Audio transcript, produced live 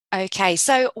Okay,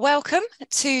 so welcome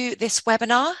to this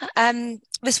webinar.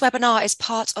 This webinar is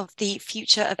part of the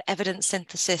Future of Evidence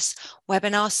Synthesis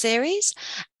webinar series,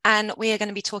 and we are going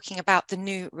to be talking about the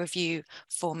new review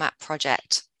format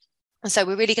project. And so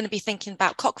we're really going to be thinking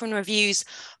about Cochrane reviews,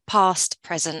 past,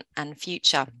 present, and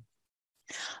future.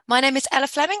 My name is Ella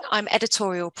Flemyng. I'm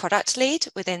Editorial Product Lead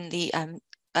within the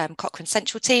Cochrane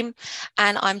Central team,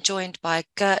 and I'm joined by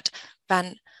Gert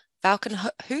van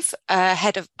Valkenhoef,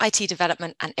 Head of IT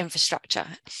Development and Infrastructure,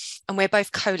 and we're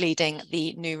both co-leading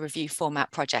the new review format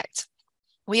project.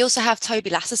 We also have Toby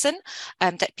Lasserson,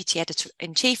 Deputy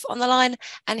Editor-in-Chief on the line,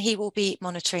 and he will be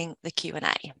monitoring the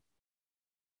Q&A.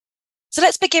 So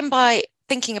let's begin by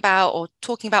thinking about or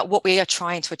talking about what we are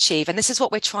trying to achieve, and this is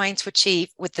what we're trying to achieve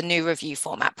with the new review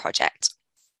format project.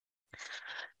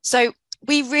 So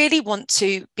we really want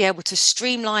to be able to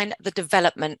streamline the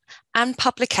development and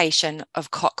publication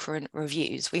of Cochrane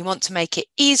reviews. We want to make it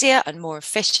easier and more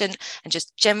efficient and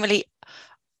just generally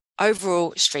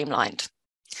overall streamlined.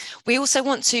 We also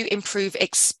want to improve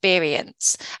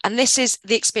experience, and this is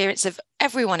the experience of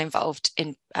everyone involved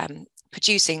in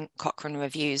producing Cochrane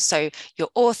reviews. So your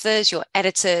authors, your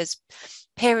editors,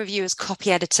 peer reviewers,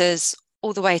 copy editors,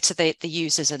 all the way to the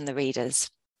users and the readers.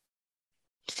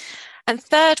 And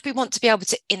third, we want to be able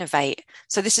to innovate.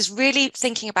 So this is really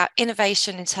thinking about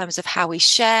innovation in terms of how we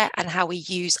share and how we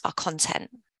use our content.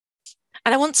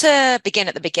 And I want to begin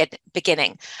at the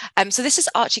beginning. So this is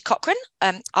Archie Cochrane,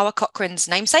 our Cochrane's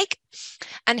namesake,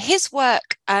 and his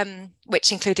work,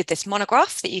 which included this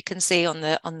monograph that you can see on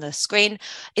the screen,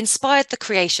 inspired the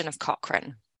creation of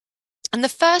Cochrane. And the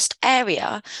first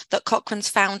area that Cochrane's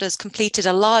founders completed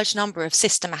a large number of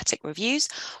systematic reviews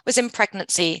was in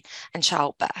pregnancy and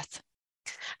childbirth.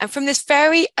 And from this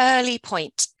very early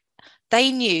point,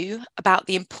 they knew about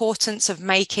the importance of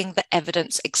making the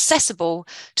evidence accessible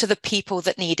to the people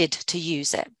that needed to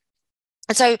use it.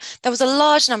 And so there was a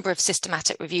large number of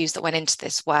systematic reviews that went into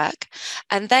this work,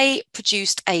 and they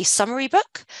produced a summary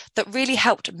book that really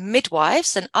helped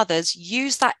midwives and others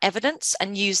use that evidence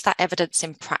and use that evidence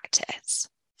in practice.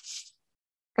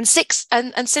 And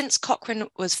since Cochrane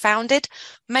was founded,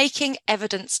 making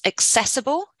evidence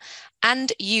accessible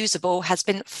and usable has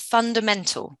been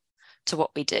fundamental to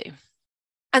what we do.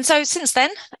 And so since then,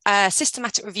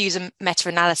 systematic reviews and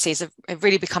meta-analyses have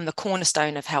really become the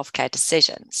cornerstone of healthcare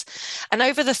decisions. And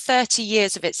over the 30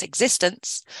 years of its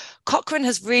existence, Cochrane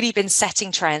has really been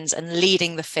setting trends and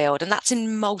leading the field, and that's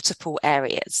in multiple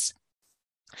areas.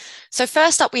 So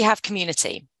first up, we have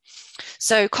community.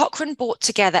 So Cochrane brought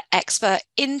together expert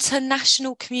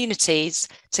international communities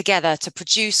together to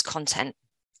produce content.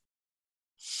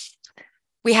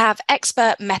 We have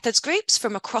expert methods groups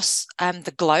from across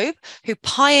the globe who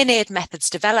pioneered methods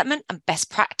development and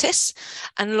best practice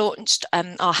and launched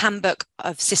our handbook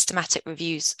of systematic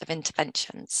reviews of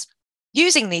interventions.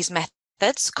 Using these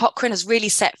methods, Cochrane has really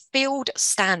set field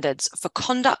standards for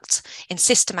conduct in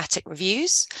systematic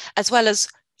reviews, as well as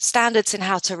standards in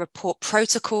how to report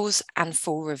protocols and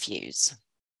full reviews.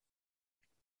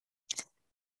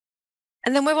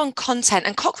 And then we're on content,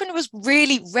 and Cochrane was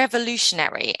really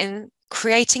revolutionary in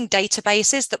creating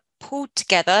databases that pulled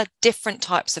together different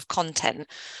types of content.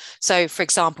 So, for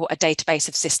example, a database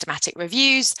of systematic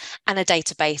reviews and a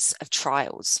database of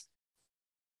trials.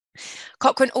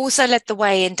 Cochrane also led the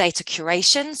way in data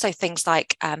curation, so things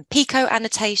like PICO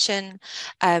annotation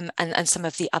and some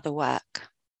of the other work.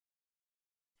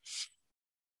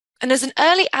 And as an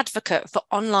early advocate for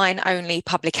online-only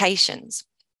publications,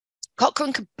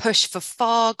 Cochrane could push for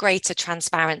far greater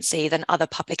transparency than other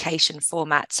publication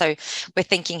formats. So we're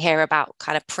thinking here about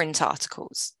kind of print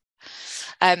articles.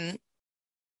 And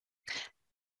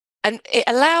it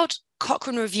allowed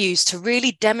Cochrane reviews to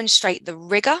really demonstrate the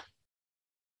rigor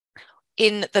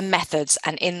in the methods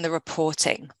and in the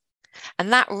reporting.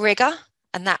 And that rigor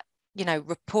and that,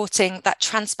 reporting, that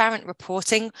transparent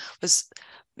reporting was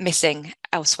missing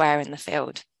elsewhere in the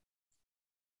field.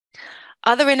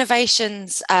 Other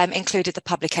innovations included the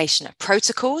publication of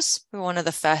protocols. We were one of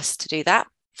the first to do that.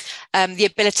 The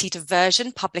ability to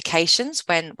version publications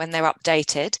when they're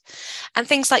updated, and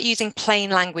things like using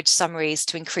plain language summaries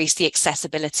to increase the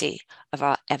accessibility of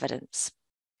our evidence.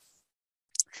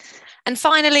 And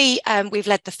finally, we've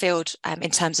led the field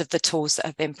in terms of the tools that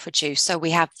have been produced. So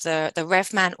we have the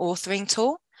RevMan authoring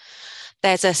tool.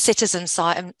 There's a citizen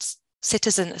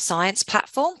science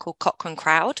platform called Cochrane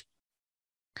Crowd.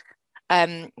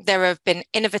 There have been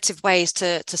innovative ways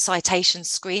to citation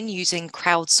screen using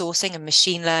crowdsourcing and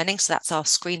machine learning. So that's our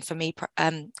Screen for Me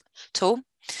tool.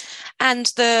 And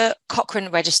the Cochrane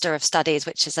Register of Studies,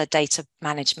 which is a data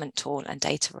management tool and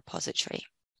data repository.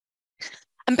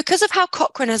 And because of how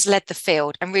Cochrane has led the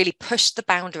field and really pushed the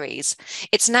boundaries,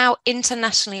 it's now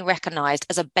internationally recognised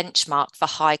as a benchmark for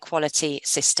high quality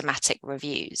systematic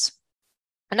reviews.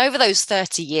 And over those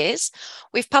 30 years,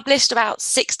 we've published about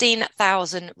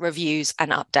 16,000 reviews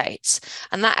and updates,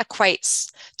 and that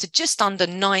equates to just under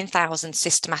 9,000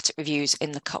 systematic reviews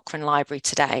in the Cochrane Library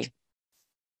today.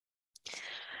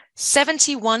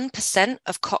 71%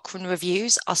 of Cochrane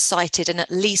reviews are cited in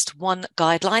at least one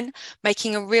guideline,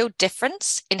 making a real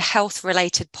difference in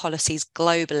health-related policies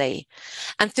globally.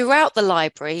 And throughout the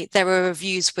library, there are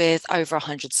reviews with over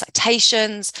 100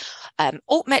 citations,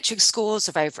 altmetric scores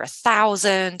of over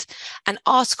 1,000, and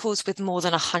articles with more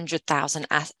than 100,000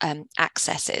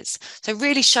 accesses. So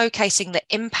really showcasing the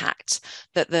impact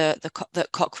that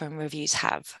that Cochrane reviews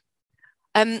have.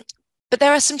 But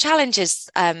there are some challenges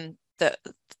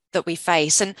that we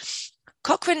face, and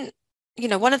Cochrane,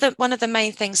 one of the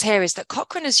main things here is that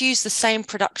Cochrane has used the same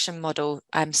production model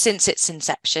since its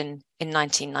inception in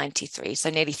 1993, so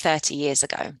nearly 30 years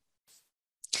ago.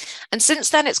 And since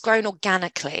then, it's grown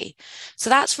organically. So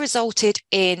that's resulted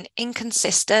in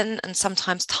inconsistent and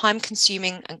sometimes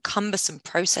time-consuming and cumbersome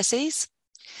processes.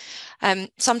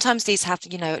 Sometimes these have,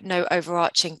 no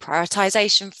overarching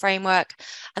prioritization framework,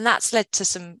 and that's led to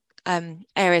some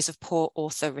areas of poor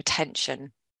author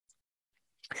retention.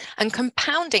 And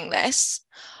compounding this,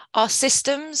 our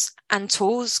systems and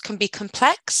tools can be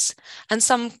complex, and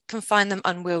some can find them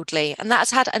unwieldy, and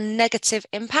that's had a negative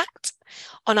impact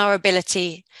on our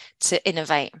ability to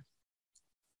innovate.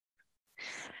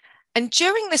 And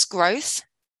during this growth,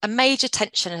 a major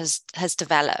tension has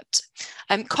developed.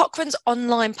 Cochrane's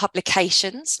online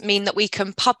publications mean that we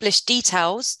can publish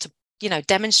details to,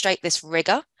 demonstrate this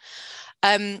rigor,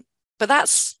 but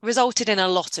that's resulted in a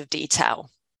lot of detail.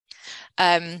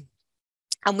 And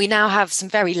we now have some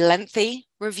very lengthy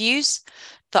reviews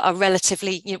that are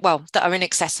relatively, that are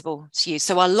inaccessible to use.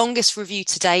 So our longest review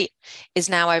to date is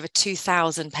now over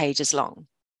 2,000 pages long.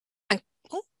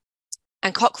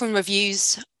 And Cochrane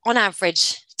reviews, on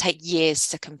average, take years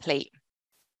to complete.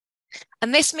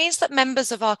 And this means that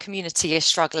members of our community are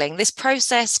struggling. This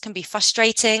process can be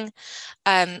frustrating,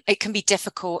 it can be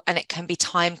difficult, and it can be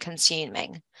time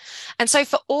consuming. And so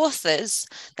for authors,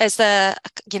 there's a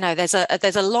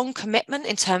long commitment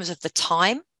in terms of the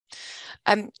time.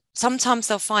 Sometimes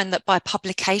they'll find that by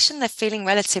publication, they're feeling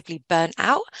relatively burnt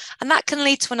out, and that can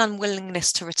lead to an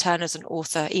unwillingness to return as an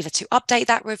author, either to update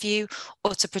that review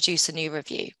or to produce a new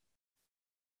review.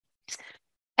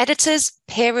 Editors,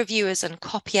 peer reviewers, and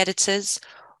copy editors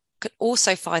could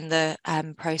also find the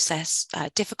process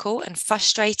difficult and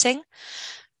frustrating.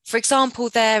 For example,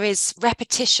 there is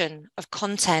repetition of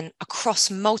content across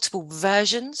multiple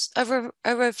versions of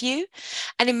a review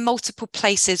and in multiple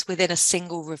places within a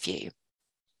single review.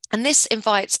 And this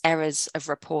invites errors of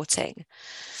reporting.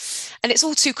 And it's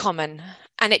all too common,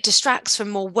 and it distracts from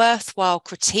more worthwhile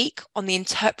critique on the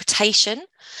interpretation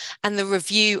and the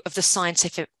review of the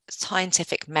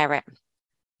scientific merit.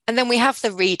 And then we have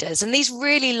the readers, and these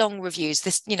really long reviews,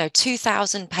 this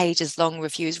 2,000 pages long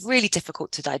review is really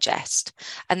difficult to digest.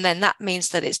 And then that means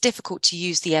that it's difficult to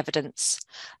use the evidence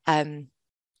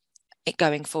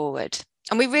going forward.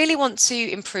 And we really want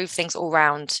to improve things all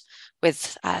round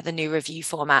with the new review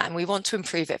format, and we want to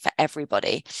improve it for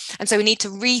everybody. And so we need to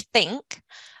rethink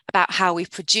about how we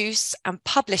produce and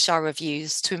publish our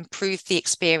reviews to improve the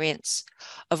experience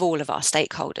of all of our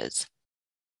stakeholders.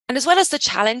 And as well as the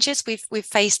challenges we've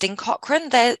faced in Cochrane,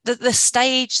 the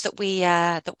stage that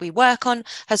we work on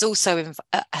has also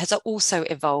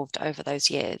evolved over those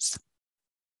years.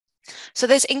 So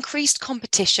there's increased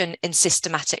competition in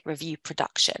systematic review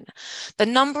production. The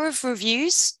number of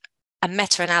reviews and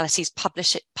meta-analyses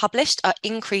published are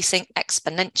increasing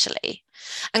exponentially.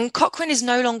 And Cochrane is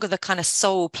no longer the kind of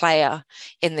sole player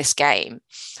in this game.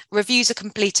 Reviews are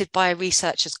completed by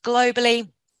researchers globally,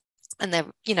 and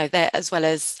they're as well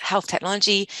as health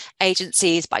technology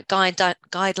agencies, by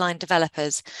guideline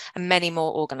developers, and many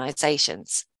more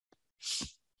organizations.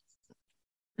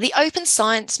 The open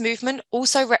science movement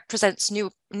also represents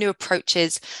new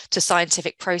approaches to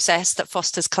scientific process that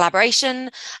fosters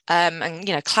collaboration and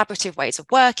collaborative ways of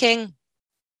working,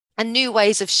 and new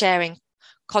ways of sharing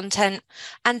content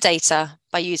and data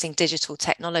by using digital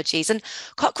technologies. And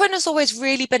Cochrane has always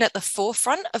really been at the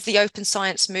forefront of the open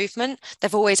science movement.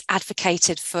 They've always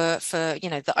advocated for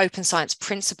the open science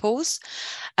principles,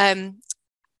 and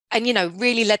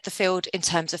really led the field in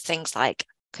terms of things like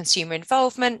consumer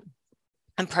involvement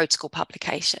and protocol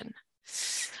publication.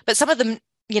 But some of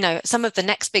the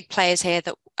next big players here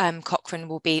that Cochrane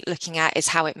will be looking at is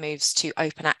how it moves to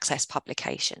open access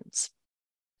publications.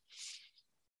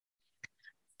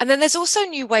 And then there's also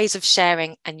new ways of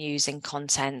sharing and using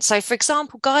content. So for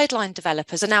example, guideline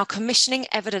developers are now commissioning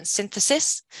evidence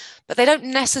synthesis, but they don't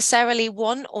necessarily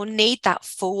want or need that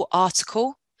full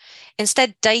article.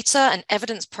 Instead, data and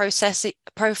evidence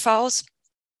profiles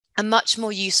are much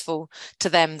more useful to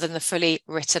them than the fully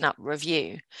written up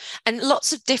review. And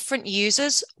lots of different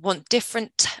users want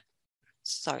different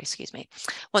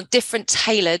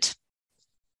tailored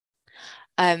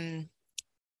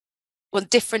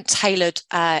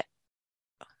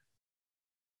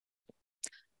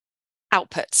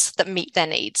outputs that meet their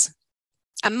needs.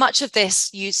 And much of this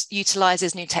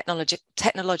utilizes new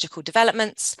technological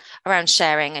developments around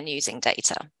sharing and using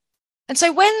data. And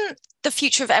so when the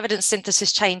future of evidence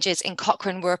synthesis changes in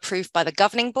Cochrane were approved by the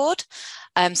governing board,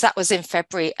 so that was in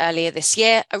February earlier this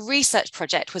year, a research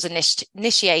project was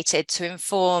initiated to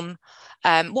inform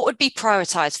what would be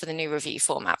prioritised for the new review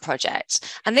format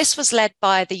project. And this was led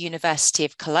by the University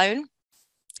of Cologne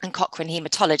and Cochrane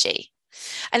Haematology.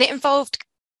 And it involved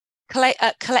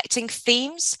collecting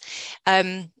themes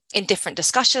in different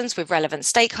discussions with relevant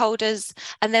stakeholders,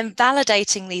 and then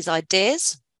validating these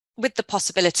ideas with the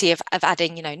possibility of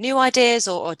adding new ideas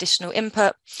or additional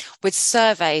input with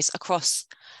surveys across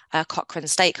Cochrane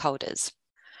stakeholders.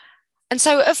 And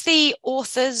so of the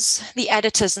authors, the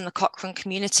editors and the Cochrane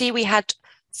community, we had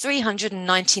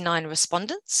 399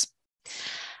 respondents.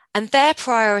 And their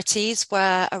priorities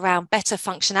were around better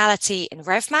functionality in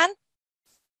RevMan,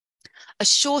 a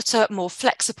shorter, more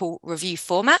flexible review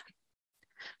format,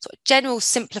 so general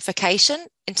simplification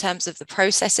in terms of the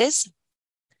processes,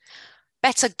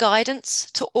 better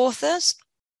guidance to authors,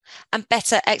 and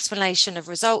better explanation of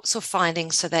results or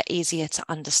findings so they're easier to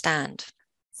understand.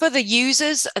 For the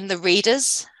users and the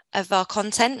readers of our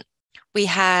content, we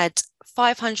had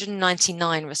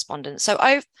 599 respondents. So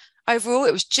overall,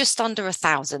 it was just under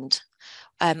 1,000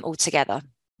 altogether.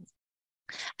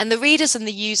 And the readers and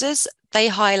the users, they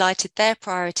highlighted their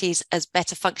priorities as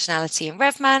better functionality in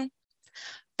RevMan,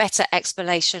 better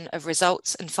explanation of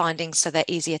results and findings so they're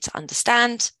easier to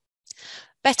understand,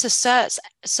 better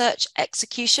search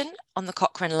execution on the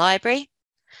Cochrane library,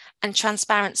 and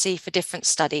transparency for different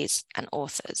studies and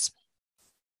authors.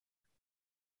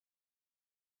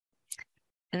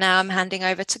 And now I'm handing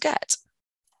over to Gert.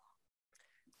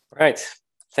 Right,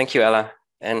 thank you, Ella,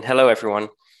 and hello, everyone.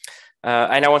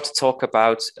 I now want to talk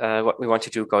about what we want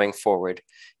to do going forward.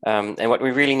 And what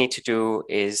we really need to do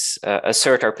is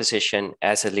assert our position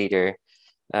as a leader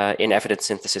in evidence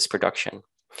synthesis production.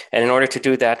 And in order to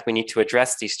do that, we need to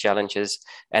address these challenges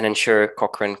and ensure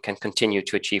Cochrane can continue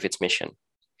to achieve its mission.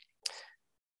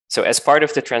 So as part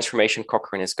of the transformation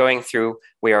Cochrane is going through,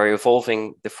 we are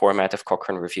evolving the format of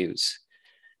Cochrane reviews.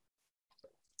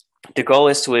 The goal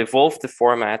is to evolve the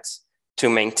format to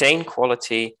maintain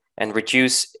quality and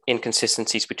reduce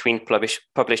inconsistencies between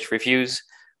published reviews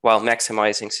while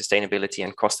maximizing sustainability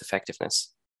and cost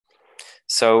effectiveness.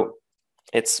 So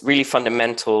it's really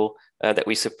fundamental that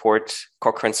we support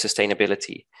Cochrane's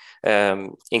sustainability,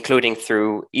 including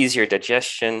through easier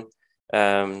digestion,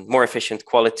 more efficient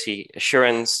quality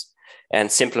assurance,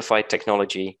 and simplified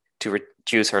technology to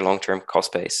reduce our long-term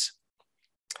cost base.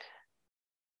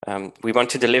 We want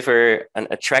to deliver an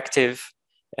attractive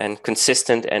and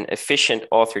consistent and efficient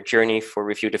author journey for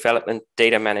review development,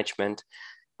 data management,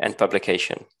 and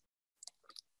publication.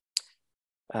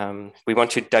 We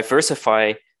want to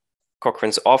diversify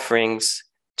Cochrane's offerings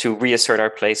to reassert our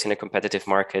place in a competitive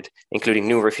market, including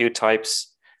new review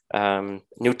types,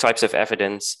 new types of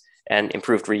evidence, and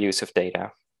improved reuse of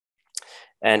data.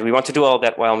 And we want to do all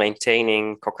that while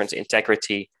maintaining Cochrane's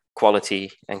integrity,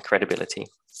 quality, and credibility.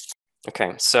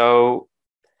 Okay, so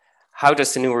how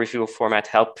does the new review format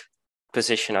help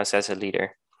position us as a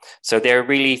leader? So there are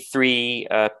really three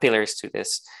pillars to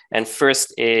this. And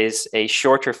first is a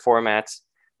shorter format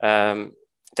that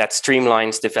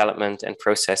streamlines development and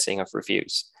processing of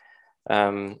reviews.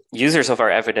 Users of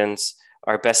our evidence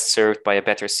are best served by a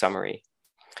better summary.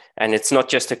 And it's not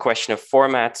just a question of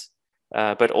format,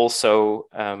 but also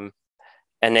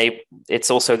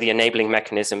it's also the enabling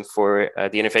mechanism for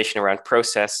the innovation around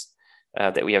process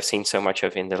that we have seen so much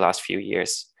of in the last few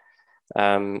years.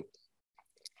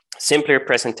 Simpler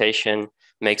presentation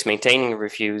makes maintaining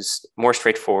reviews more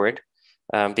straightforward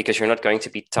because you're not going to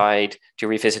be tied to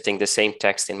revisiting the same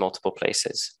text in multiple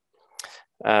places.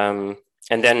 And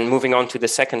then moving on to the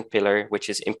second pillar, which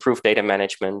is improved data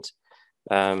management,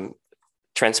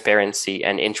 transparency,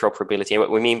 and interoperability. And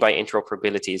what we mean by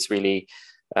interoperability is really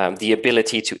the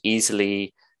ability to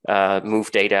easily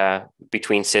move data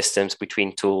between systems,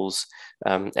 between tools,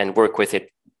 and work with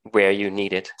it where you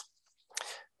need it.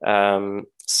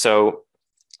 So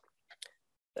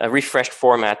a refreshed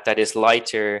format that is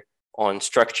lighter on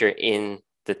structure in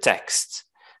the text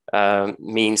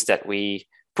means that we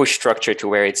push structure to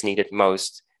where it's needed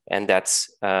most, and that's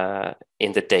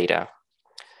in the data.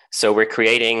 So we're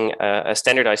creating a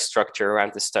standardized structure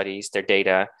around the studies, their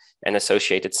data, and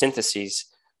associated syntheses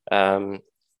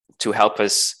to help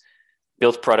us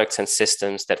build products and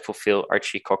systems that fulfill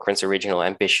Archie Cochrane's original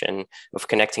ambition of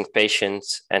connecting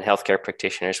patients and healthcare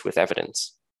practitioners with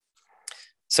evidence.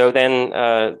 So then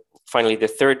finally, the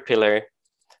third pillar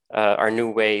are new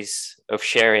ways of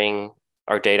sharing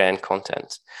our data and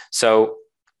content. So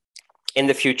in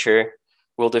the future,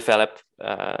 we'll develop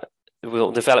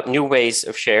new ways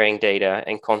of sharing data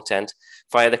and content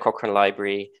via the Cochrane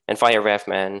Library and via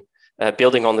RevMan,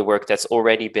 building on the work that's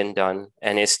already been done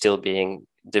and is still being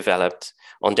developed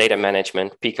on data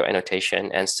management, PICO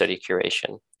annotation, and study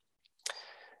curation.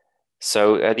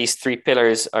 So these three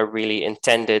pillars are really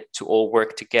intended to all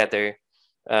work together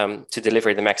to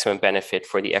deliver the maximum benefit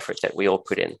for the effort that we all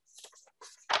put in.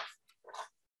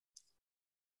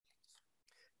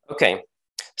 Okay,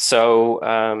 so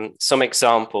some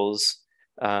examples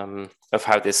of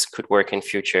how this could work in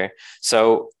future.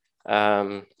 So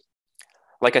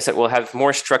like I said, we'll have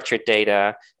more structured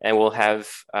data, and we'll have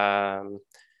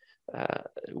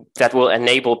that will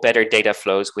enable better data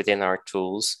flows within our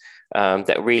tools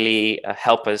that really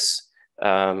help us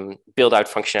build out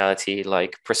functionality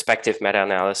like prospective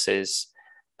meta-analysis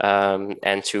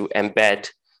and to embed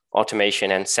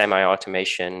automation and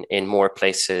semi-automation in more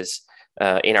places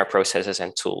in our processes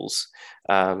and tools.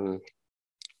 So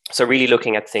really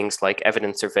looking at things like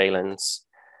evidence surveillance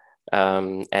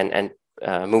and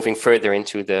moving further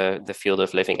into the field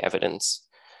of living evidence.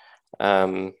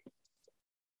 And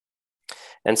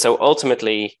so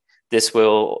ultimately, this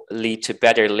will lead to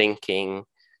better linking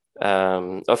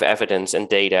of evidence and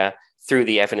data through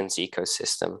the evidence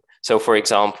ecosystem. So for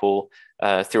example,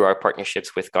 through our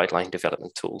partnerships with guideline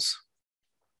development tools.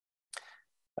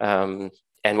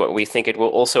 And what we think it will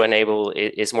also enable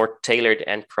is more tailored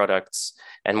end products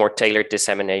and more tailored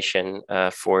dissemination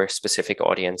for specific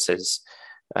audiences,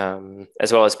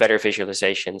 as well as better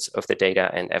visualizations of the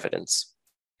data and evidence.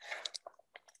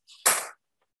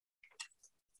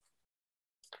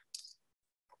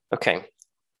 Okay,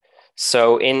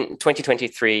 so in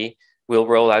 2023, we'll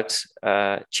roll out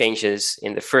changes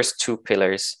in the first two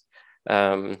pillars,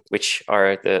 which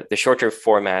are the shorter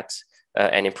format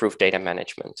and improved data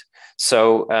management.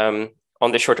 So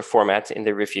on the shorter format in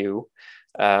the review,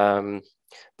 like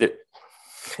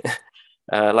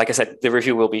I said, the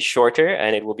review will be shorter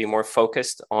and it will be more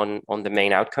focused on the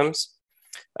main outcomes.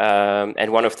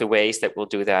 And one of the ways that we'll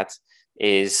do that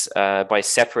is by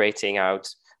separating out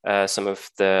some of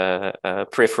the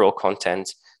peripheral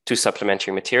content to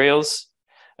supplementary materials,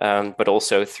 but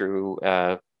also through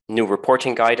new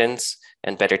reporting guidance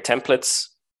and better templates.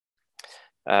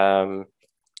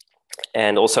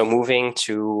 And also moving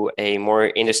to a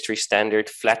more industry standard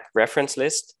flat reference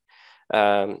list.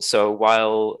 So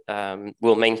while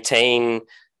we'll maintain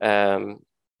the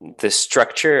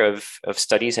structure of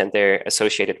studies and their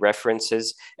associated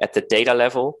references at the data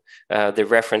level, the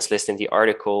reference list in the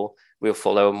article will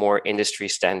follow more industry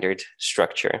standard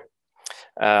structure.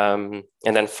 And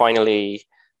then finally,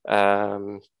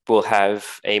 we'll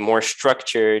have a more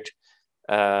structured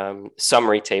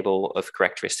summary table of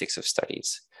characteristics of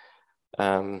studies.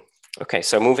 Okay,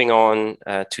 so moving on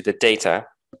to the data.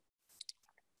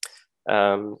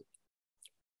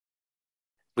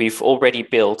 We've already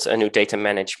built a new data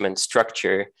management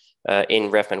structure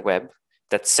in RevMan Web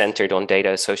that's centered on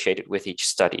data associated with each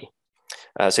study.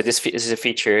 So this is a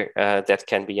feature that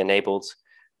can be enabled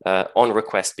on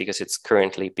request because it's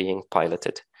currently being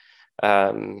piloted.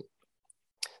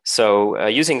 So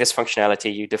using this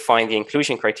functionality, you define the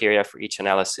inclusion criteria for each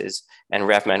analysis, and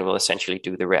RevMan will essentially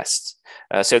do the rest.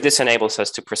 So this enables us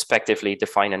to prospectively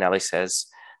define analyses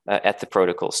at the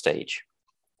protocol stage.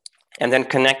 And then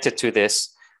connected to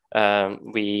this,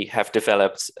 we have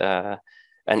developed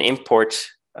an import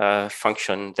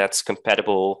function that's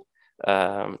compatible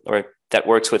or that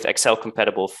works with Excel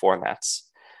compatible formats.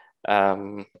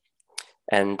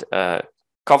 And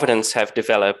Covenants have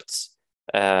developed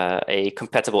a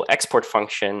compatible export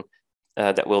function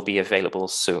that will be available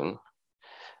soon.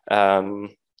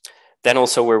 Then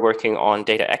also we're working on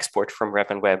data export from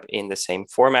RevMan Web in the same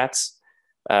formats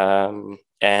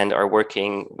and are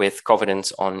working with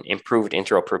Covenants on improved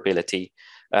interoperability.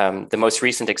 The most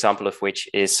recent example of which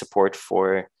is support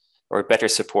for, or better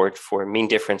support for mean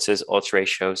differences, odds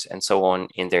ratios, and so on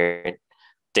in their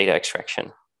data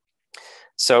extraction.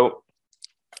 So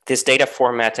this data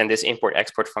format and this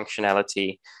import-export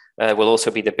functionality will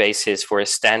also be the basis for a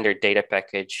standard data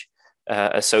package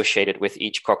associated with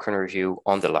each Cochrane review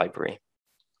on the library.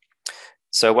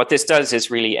 So what this does is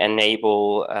really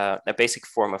enable a basic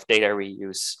form of data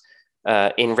reuse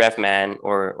in RevMan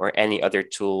or any other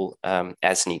tool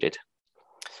as needed.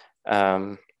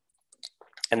 And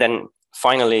then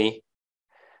finally,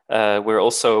 we'll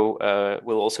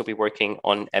also be working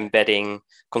on embedding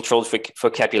controlled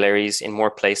vocabularies in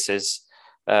more places,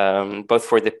 both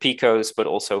for the PICOs, but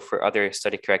also for other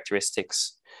study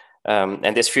characteristics.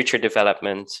 And this future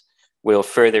development will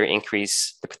further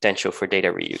increase the potential for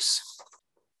data reuse.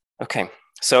 Okay,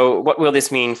 so what will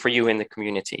this mean for you in the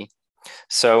community?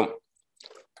 So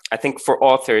I think for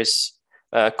authors,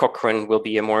 Cochrane will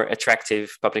be a more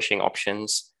attractive publishing option.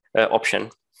 We'll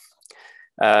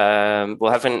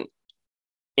have an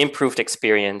improved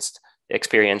experience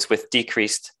with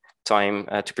decreased time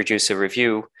to produce a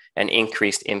review and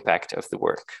increased impact of the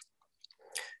work.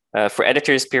 For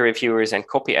editors, peer reviewers, and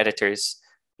copy editors,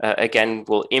 again,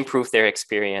 will improve their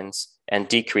experience and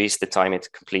decrease the time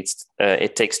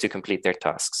it takes to complete their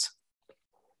tasks.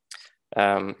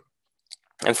 And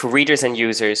for readers and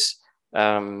users,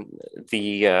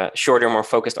 the shorter, more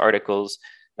focused articles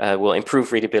will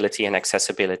improve readability and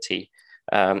accessibility,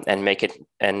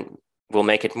 and will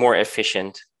make it more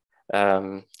efficient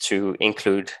to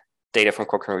include data from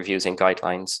Cochrane reviews and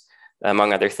guidelines,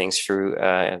 among other things, through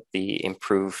the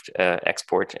improved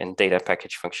export and data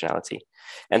package functionality.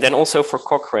 And then also for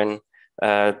Cochrane,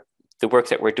 the work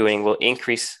that we're doing will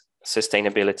increase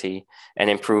sustainability and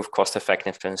improve cost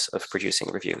effectiveness of producing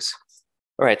reviews.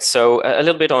 All right, so a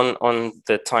little bit on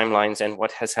the timelines and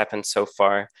what has happened so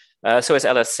far. So as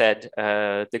Ella said,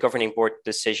 the governing board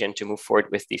decision to move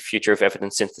forward with the Future of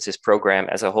Evidence Synthesis program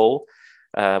as a whole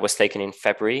was taken in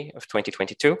February of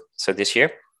 2022, so this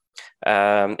year.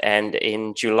 And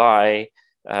in July,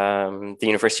 the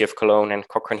University of Cologne and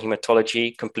Cochrane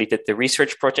Hematology completed the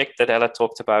research project that Ella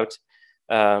talked about,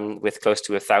 with close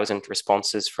to 1,000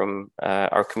 responses from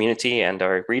our community and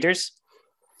our readers.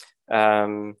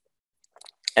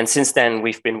 And since then,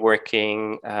 we've been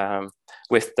working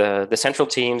with the central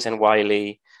teams and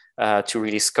Wiley to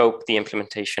really scope the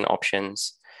implementation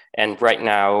options. And right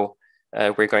now,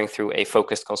 we're going through a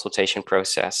focused consultation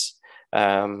process.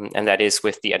 And that is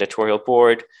with the editorial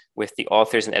board, with the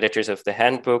authors and editors of the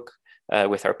handbook,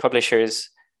 with our publishers,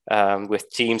 with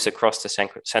teams across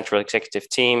the central executive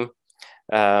team,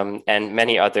 and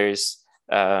many others.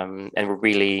 And we're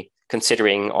really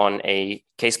considering on a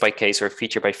case-by-case or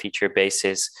feature-by-feature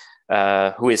basis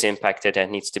who is impacted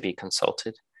and needs to be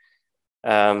consulted.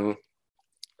 And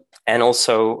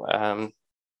also,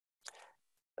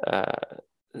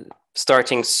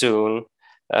 starting soon,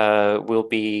 we'll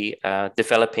be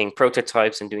developing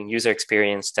prototypes and doing user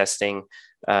experience testing,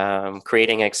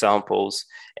 creating examples,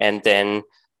 and then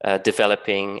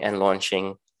developing and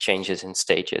launching changes in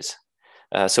stages.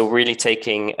 So really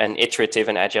taking an iterative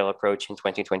and agile approach in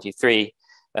 2023,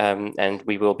 and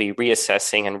we will be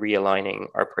reassessing and realigning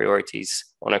our priorities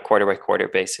on a quarter-by-quarter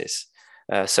basis.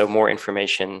 So more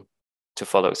information to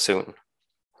follow soon.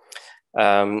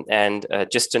 And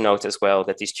just to note as well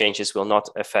that these changes will not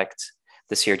affect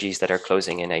the CRGs that are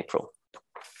closing in April.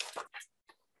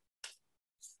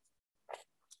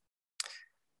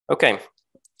 Okay,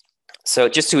 so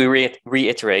just to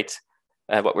reiterate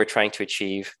what we're trying to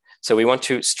achieve. So we want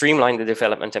to streamline the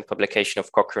development and publication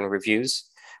of Cochrane reviews.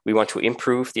 We want to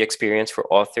improve the experience for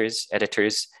authors,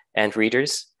 editors, and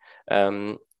readers.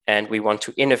 And we want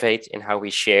to innovate in how we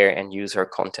share and use our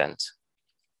content.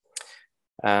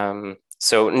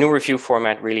 So new review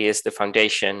format really is the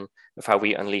foundation of how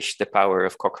we unleash the power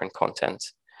of Cochrane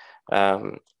content.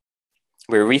 We're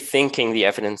rethinking the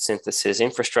evidence synthesis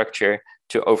infrastructure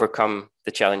to overcome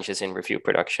the challenges in review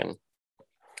production.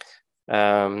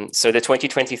 So the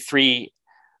 2023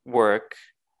 work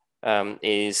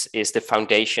is the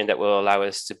foundation that will allow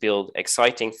us to build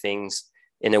exciting things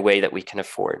in a way that we can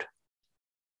afford.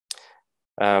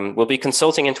 We'll be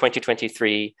consulting in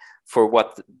 2023 for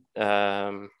what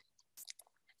that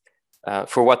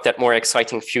more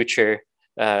exciting future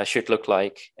should look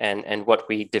like, and what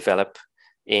we develop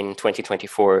in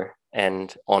 2024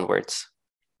 and onwards.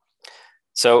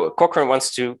 So Cochrane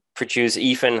wants to produce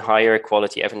even higher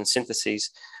quality evidence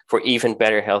syntheses for even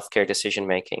better healthcare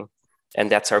decision-making. And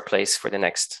that's our place for the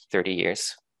next 30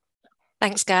 years.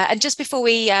 Thanks, Gert. And just before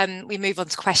we move on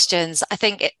to questions, I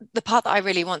think the part that I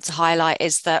really want to highlight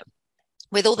is that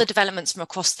with all the developments from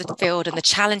across the field and the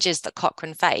challenges that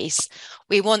Cochrane face,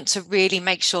 we want to really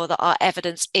make sure that our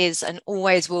evidence is and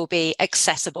always will be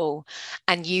accessible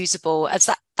and usable, as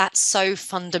that's so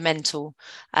fundamental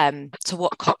to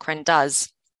what Cochrane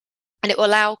does. And it will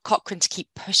allow Cochrane to keep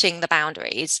pushing the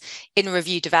boundaries in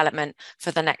review development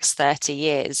for the next 30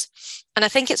 years. And I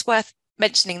think it's worth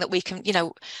mentioning that we can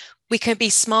be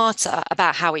smarter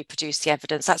about how we produce the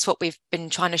evidence. That's what we've been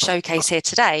trying to showcase here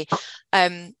today.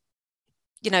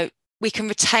 We can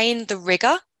retain the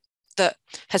rigor that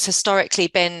has historically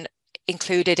been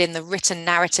included in the written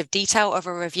narrative detail of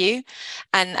a review,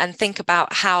 and think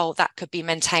about how that could be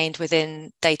maintained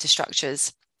within data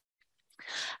structures.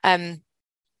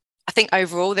 I think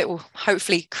overall that will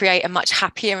hopefully create a much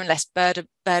happier and less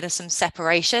burdensome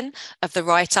separation of the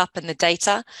write-up and the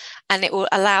data, and it will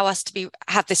allow us to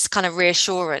have this kind of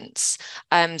reassurance.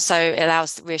 So it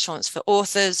allows the reassurance for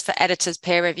authors, for editors,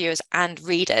 peer reviewers, and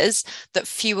readers that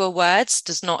fewer words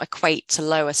does not equate to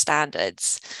lower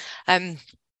standards. And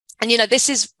this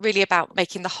is really about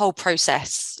making the whole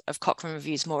process of Cochrane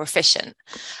reviews more efficient.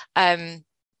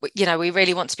 We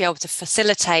really want to be able to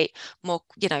facilitate more,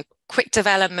 quick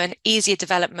development, easier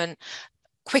development,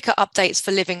 quicker updates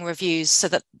for living reviews, so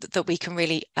that we can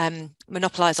really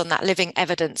monopolize on that living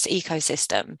evidence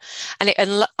ecosystem. And it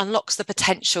unlocks the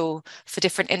potential for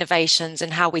different innovations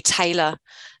in how we tailor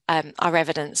our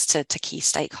evidence to key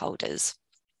stakeholders.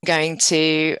 I'm going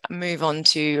to move on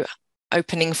to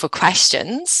opening for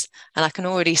questions, and I can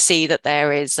already see that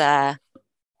there is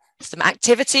some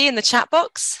activity in the chat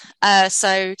box.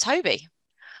 So Toby.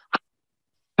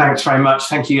 Thanks very much.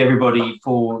 Thank you, everybody,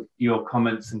 for your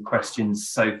comments and questions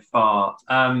so far.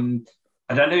 I don't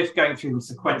know if going through them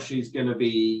sequentially is going to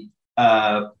be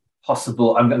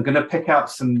possible. I'm going to pick out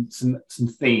some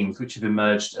themes which have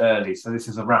emerged early. So this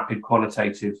is a rapid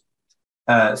qualitative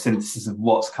synthesis of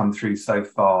what's come through so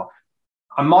far.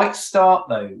 I might start,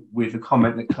 though, with a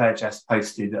comment that Claire Jess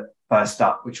posted at first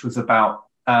up, which was about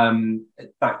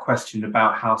that question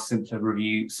about how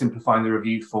simplifying the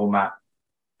review format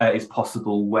is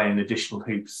possible when additional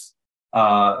hoops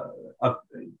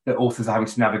the authors are having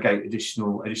to navigate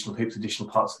additional hoops, additional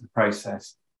parts of the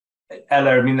process.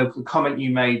 Ella, I mean, the comment you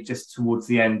made just towards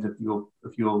the end of the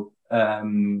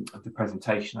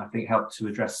presentation, I think, helped to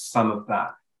address some of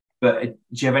that. But do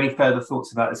you have any further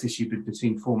thoughts about this issue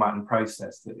between format and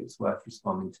process that it's worth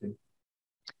responding to?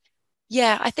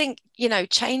 Yeah, I think,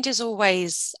 change is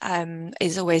always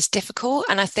difficult.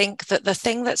 And I think that the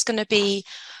thing that's going to be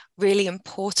really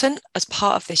important as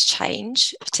part of this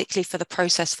change, particularly for the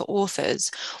process for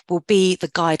authors, will be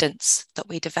the guidance that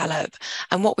we develop.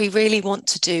 And what we really want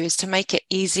to do is to make it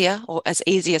easier, or as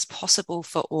easy as possible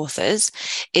for authors,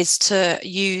 is to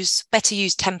better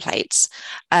use templates.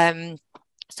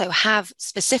 So have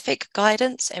specific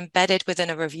guidance embedded within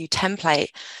a review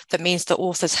template. That means that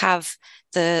authors have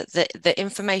the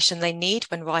information they need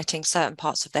when writing certain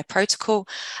parts of their protocol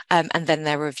and then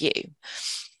their review.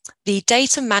 The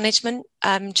data management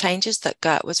changes that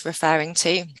Gert was referring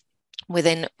to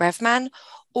within RevMan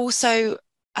also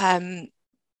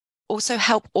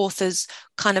help authors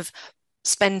kind of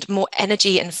spend more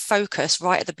energy and focus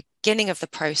right at the beginning of the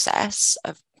process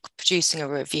of producing a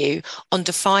review on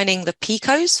defining the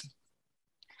PICOs.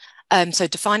 So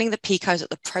defining the PICOs at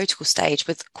the protocol stage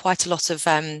with quite a lot of,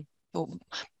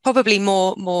 probably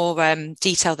more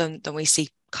detail than we see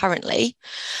currently.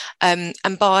 And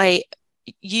by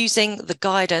using the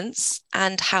guidance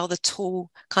and how the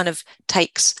tool kind of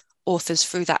takes authors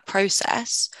through that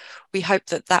process, we hope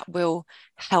that will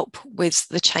help with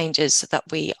the changes that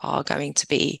we are going to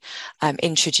be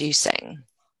introducing.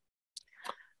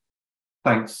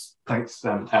 Thanks,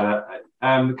 Ella.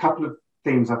 A couple of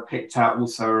things I've picked out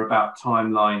also are about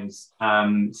timelines.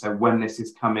 So when this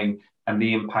is coming and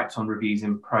the impact on reviews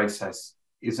in process.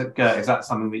 Is that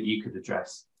something that you could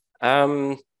address?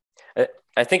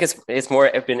 I think it's more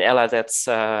been Ella that's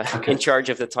in charge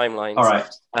of the timelines. All right.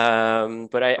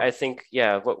 But I think,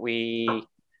 what we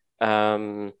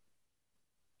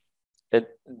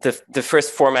the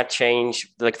first format change,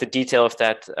 like the detail of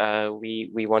that,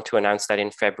 we want to announce that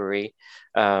in February,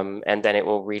 and then it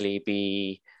will really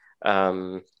be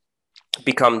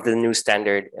become the new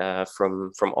standard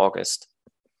from August.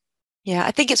 Yeah,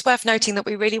 I think it's worth noting that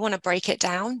we really want to break it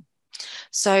down.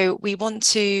 So we want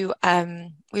to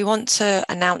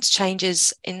announce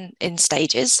changes in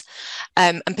stages,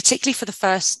 and particularly for the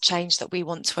first change that we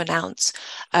want to announce,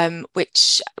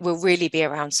 which will really be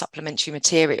around supplementary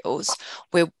materials.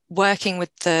 We're working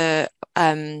with the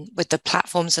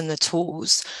platforms and the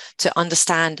tools to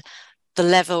understand the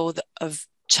level of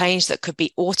change that could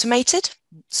be automated,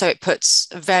 so it puts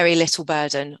very little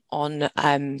burden on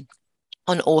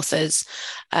authors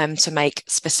to make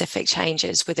specific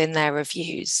changes within their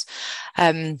reviews.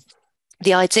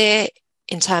 The idea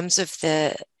in terms of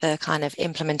the kind of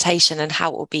implementation and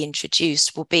how it will be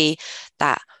introduced will be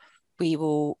that we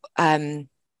will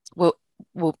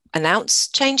we'll announce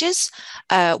changes.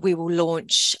 We will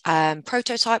launch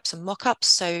prototypes and mock-ups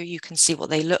so you can see what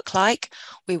they look like.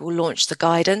 We will launch the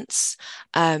guidance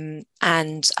and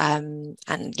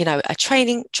a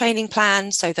training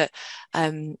plan so that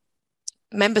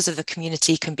members of the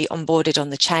community can be onboarded on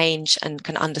the change and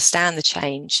can understand the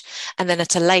change. And then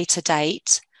at a later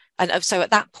date, and so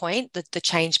at that point, the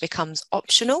change becomes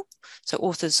optional. So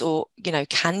authors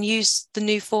can use the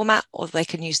new format or they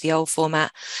can use the old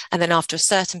format. And then after a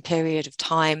certain period of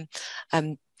time,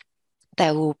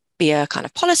 there will be a kind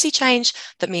of policy change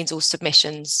that means all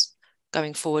submissions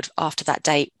going forward after that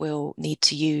date will need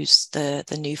to use the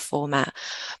new format.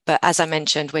 But as I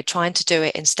mentioned, we're trying to do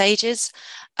it in stages.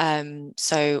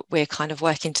 So we're kind of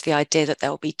working to the idea that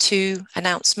there will be 2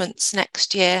 announcements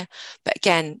next year. But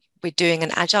again, we're doing an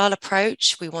agile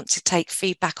approach. We want to take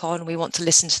feedback on. We want to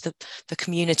listen to the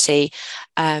community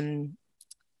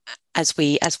as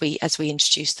we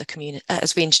introduce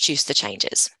the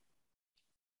changes.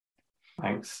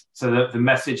 Thanks. So the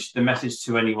message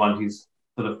to anyone who's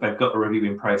they've got a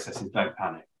reviewing process is don't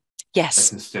panic. Yes.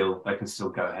 They can still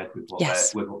go ahead with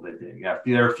what they're doing. Yeah.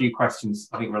 There are a few questions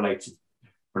I think related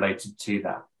to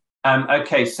that.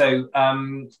 Okay, so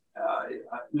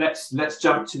let's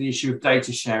jump to the issue of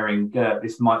data sharing. Gert,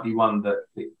 this might be one that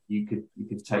you could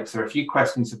take. So a few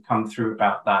questions have come through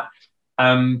about that.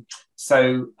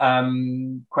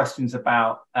 Questions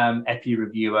about EPI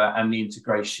Reviewer and the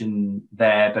integration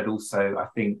there, but also I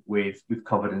think with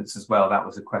Covidence as well. That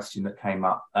was a question that came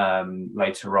up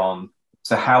later on.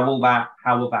 So how will that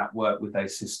work with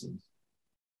those systems?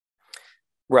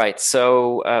 Right.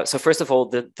 So first of all,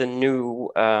 the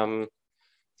new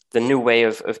way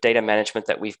of data management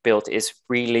that we've built is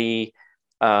really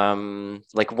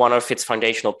like one of its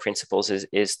foundational principles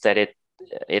is that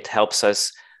it helps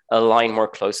us align more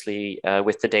closely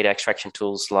with the data extraction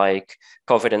tools like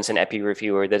Covidence and EPI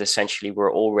Reviewer that essentially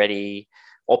were already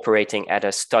operating at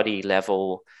a study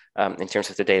level in terms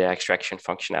of the data extraction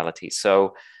functionality.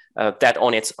 So that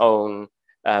on its own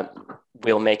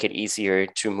will make it easier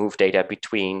to move data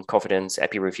between Covidence,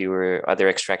 EPI Reviewer, other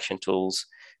extraction tools,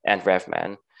 and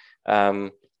RevMan.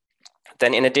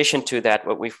 Then in addition to that,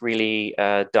 what we've really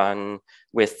done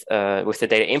with the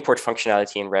data import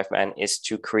functionality in RevMan is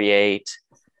to create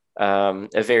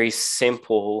a very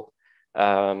simple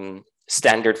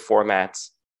standard format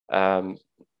to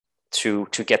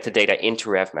get the data into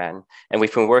RevMan. And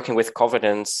we've been working with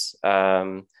Covidence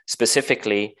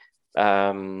specifically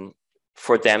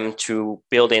for them to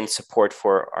build in support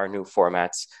for our new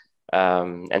formats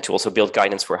and to also build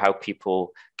guidance for how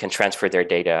people can transfer their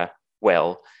data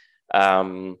well.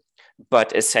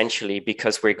 But essentially,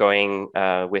 because we're going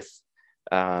with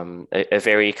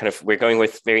we're going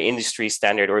with very industry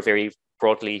standard or very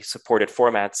broadly supported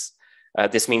formats,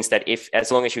 this means that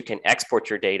as long as you can export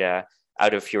your data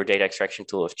out of your data extraction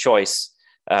tool of choice,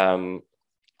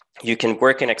 you can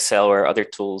work in Excel or other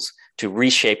tools to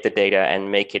reshape the data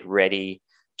and make it ready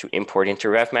to import into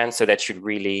RevMan. So that should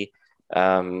really,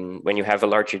 when you have a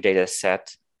larger data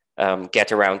set,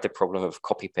 get around the problem of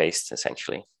copy paste,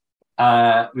 essentially.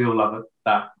 We all love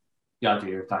the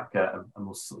idea of that a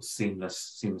more sort of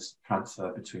seamless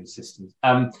transfer between systems.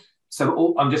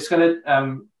 So I'm just going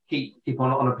to keep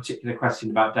on a particular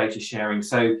question about data sharing.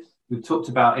 So we've talked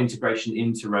about integration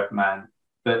into RevMan,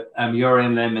 but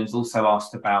Joran Lemons also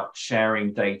asked about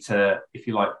sharing data, if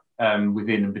you like,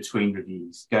 within and between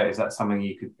reviews. Gert, is that something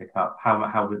you could pick up? How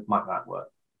might that work?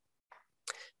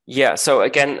 Yeah, so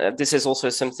again, this is also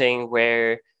something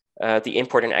where the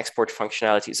import and export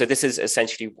functionality. So this is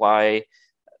essentially why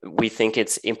we think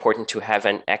it's important to have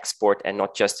an export and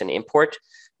not just an import.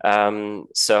 These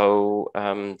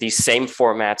same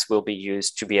formats will be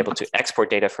used to be able to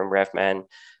export data from RevMan.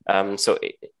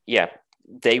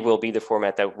 They will be the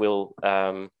format that will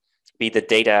be the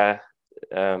data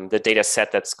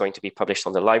set that's going to be published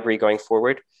on the library going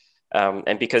forward.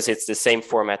 And because it's the same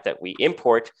format that we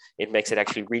import, it makes it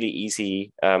actually really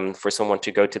easy for someone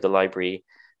to go to the library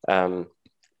and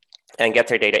get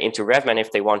their data into RevMan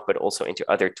if they want, but also into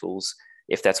other tools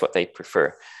if that's what they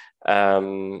prefer.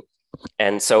 And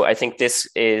so I think this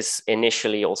is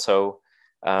initially also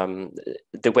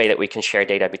the way that we can share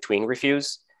data between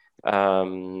reviews.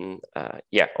 Although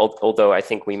I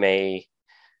think we may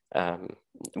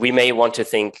want to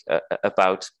think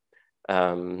about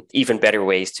even better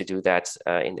ways to do that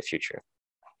in the future.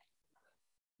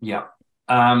 Yeah.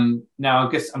 Now, I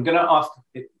guess I'm going to ask,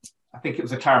 I think it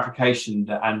was a clarification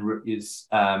that Anne is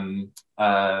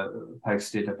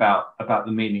posted about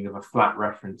the meaning of a flat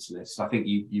reference list. I think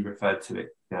you referred to it.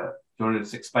 Do you want to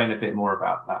just explain a bit more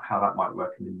about that, how that might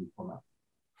work in the new format?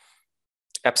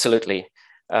 Absolutely.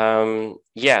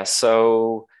 Yeah,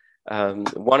 so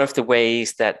one of the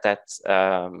ways that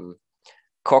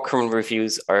Cochrane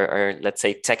reviews are, let's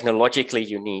say, technologically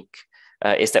unique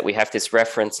is that we have this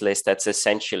reference list that's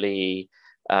essentially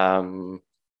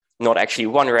not actually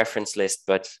one reference list,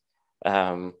 but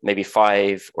maybe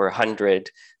 5 or 100.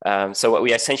 So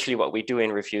what we do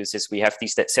in reviews is we have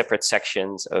these separate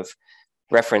sections of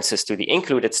references to the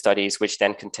included studies, which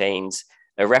then contains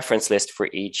a reference list for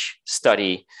each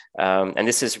study. And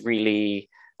this has really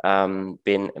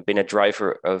been a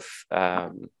driver of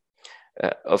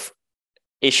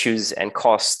issues and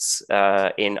costs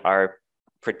in our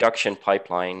production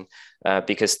pipeline,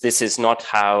 because this is not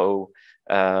how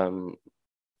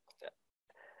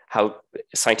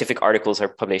scientific articles are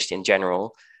published in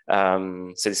general.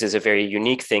 So this is a very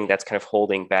unique thing that's kind of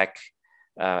holding back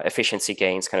efficiency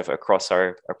gains kind of across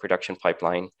our production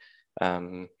pipeline.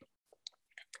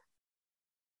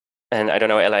 And I don't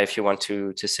know, Ella, if you want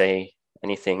to say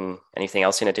anything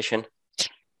else in addition.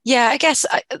 Yeah, I guess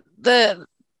the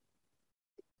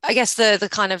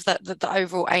kind of the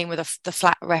overall aim with the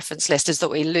flat reference list is that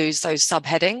we lose those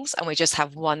subheadings and we just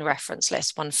have one reference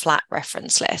list, one flat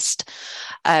reference list.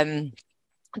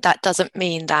 That doesn't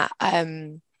mean that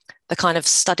the kind of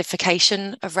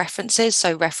studification of references,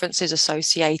 so references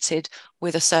associated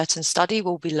with a certain study,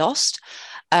 will be lost.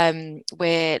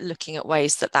 We're looking at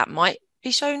ways that might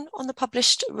be shown on the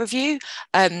published review.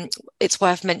 It's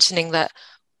worth mentioning that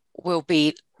we'll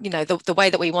be, the way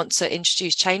that we want to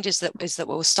introduce changes is that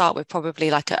we'll start with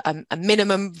probably like a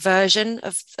minimum version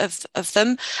of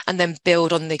them, and then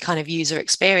build on the kind of user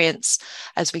experience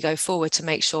as we go forward to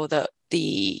make sure that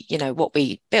what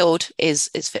we build is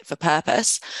fit for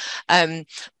purpose.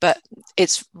 But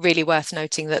it's really worth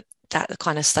noting that the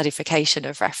kind of studification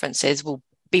of references will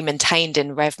be maintained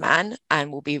in RevMan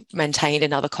and will be maintained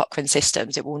in other Cochrane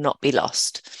systems. It will not be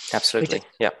lost. Absolutely,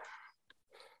 yeah.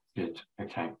 Good,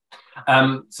 okay.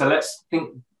 So let's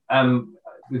think,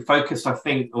 we focused, I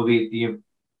think, or the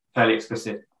fairly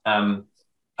explicit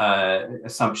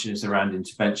assumptions around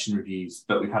intervention reviews,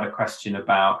 but we've had a question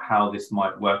about how this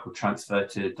might work or transfer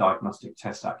to diagnostic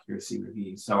test accuracy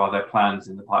reviews. So are there plans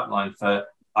in the pipeline for,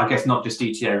 I guess, not just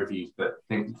ETA reviews, but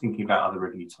thinking about other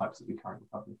review types that we currently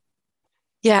publish?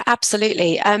 Yeah,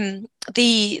 absolutely.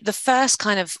 The first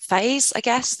kind of phase, I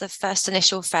guess, the first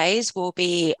initial phase will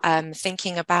be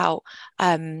thinking about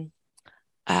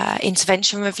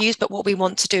intervention reviews, but what we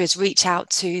want to do is reach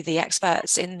out to the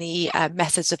experts in the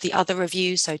methods of the other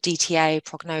reviews, so DTA,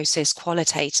 prognosis,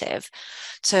 qualitative,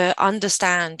 to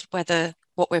understand whether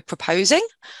what we're proposing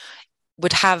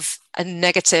would have a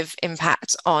negative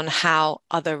impact on how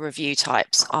other review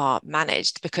types are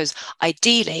managed, because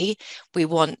ideally we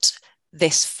want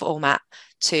this format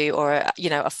or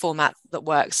a format that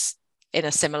works in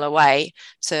a similar way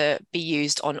to be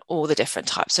used on all the different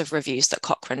types of reviews that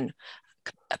Cochrane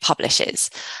publishes.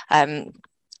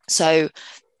 So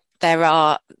there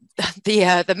are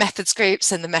the methods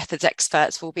groups and the methods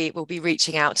experts will be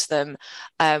reaching out to them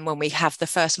when we have the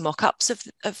first mock-ups of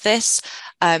this,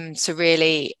 to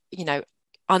really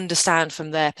understand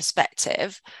from their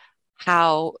perspective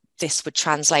how this would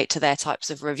translate to their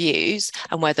types of reviews,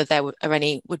 and whether there would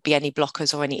be any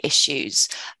blockers or any issues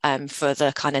for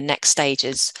the kind of next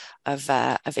stages of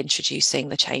introducing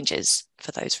the changes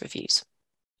for those reviews.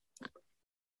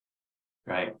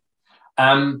 Great.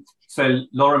 So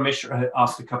Laura Mishra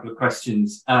asked a couple of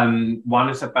questions. One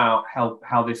is about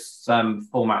how this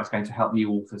format is going to help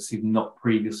new authors who've not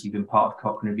previously been part of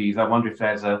Cochrane reviews. I wonder if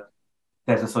there's a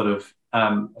sort of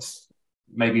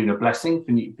maybe even a blessing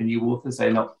for new authors.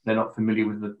 They're not familiar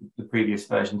with the previous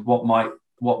versions. What might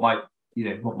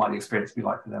the experience be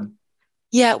like for them?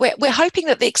 Yeah, we're hoping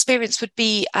that the experience would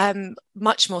be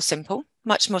much more simple,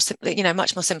 much more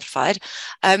simplified.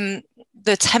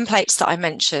 The templates that I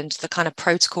mentioned, the kind of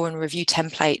protocol and review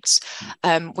templates,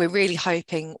 we're really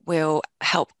hoping will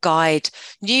help guide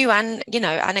new and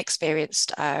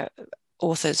experienced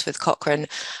authors with Cochrane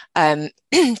to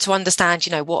understand,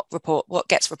 what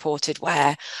gets reported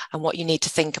where, and what you need to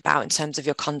think about in terms of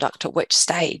your conduct at which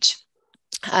stage.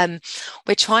 We're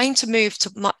trying to move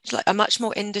to a much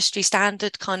more industry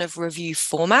standard kind of review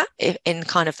format in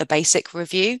kind of the basic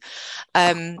review,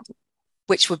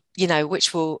 which will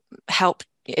help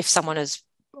if someone has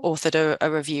authored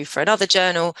a review for another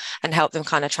journal and help them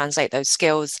kind of translate those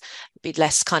skills, be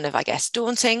less kind of, I guess,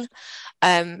 daunting.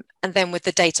 And then with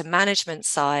the data management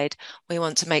side, we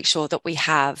want to make sure that we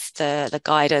have the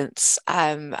guidance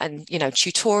and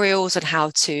tutorials on how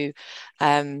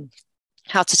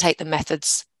to take the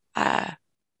methods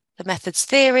the methods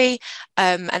theory,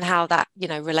 and how that,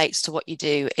 relates to what you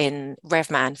do in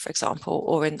RevMan, for example,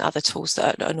 or in other tools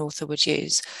that an author would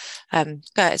use.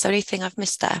 Gert, is there anything I've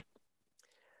missed there?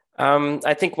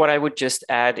 I think what I would just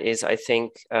add is I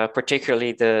think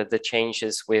particularly the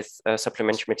changes with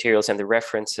supplementary materials and the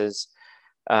references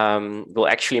will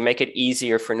actually make it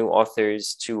easier for new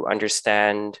authors to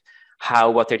understand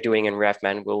how what they're doing in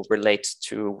RevMan will relate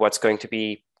to what's going to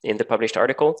be in the published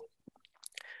article.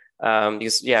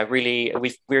 Because really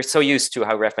we're so used to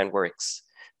how RevMan works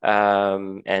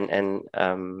and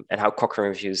how Cochrane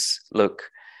reviews look.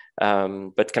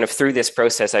 But kind of through this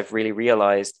process, I've really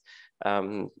realized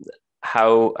how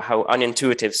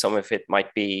unintuitive some of it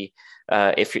might be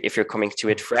if you're coming to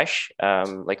it fresh.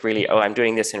 Like really, I'm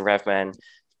doing this in RevMan,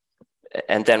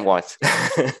 and then what?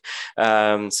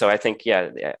 So I think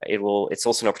it's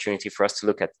also an opportunity for us to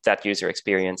look at that user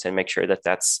experience and make sure that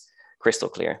that's crystal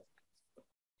clear.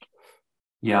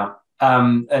 Yeah,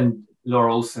 and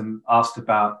Laura also asked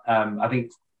about I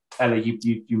think Ella,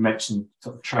 you mentioned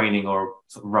sort of training or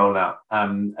sort of rollout,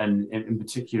 and in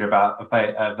particular about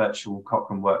a virtual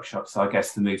Cochrane workshop. So I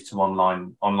guess the move to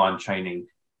online training.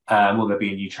 Will there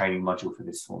be a new training module for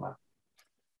this format?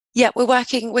 Yeah, we're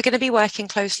going to be working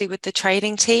closely with the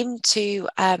training team to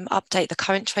update the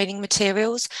current training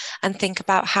materials and think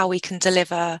about how we can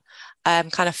deliver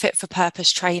kind of fit for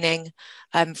purpose training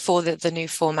for the new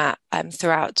format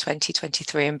throughout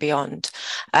 2023 and beyond.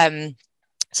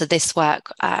 So this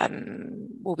work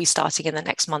will be starting in the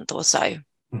next month or so.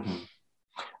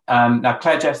 Mm-hmm. Now,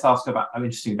 Claire just asked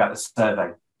interesting about the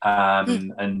survey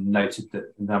and noted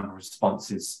that the number of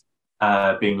responses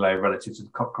being low relative to the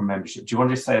Cochrane membership. Do you want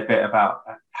to just say a bit about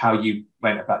how you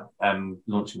went about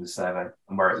launching the survey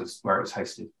and where it was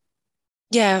hosted?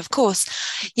 Yeah, of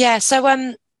course. Yeah, so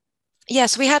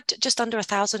so we had just under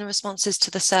 1,000 responses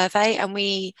to the survey, and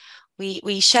we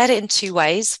shared it in two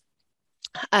ways.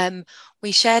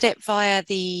 We shared it via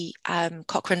the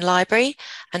Cochrane library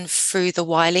and through the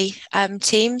Wiley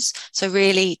teams, so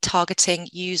really targeting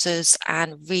users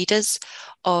and readers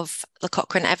of the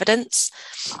Cochrane evidence.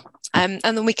 And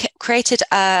then we created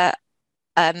a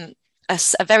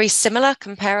very similar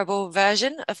comparable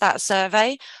version of that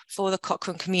survey for the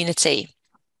Cochrane community.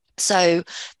 So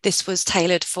this was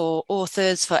tailored for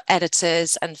authors, for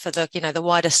editors, and for the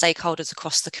wider stakeholders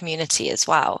across the community as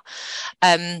well.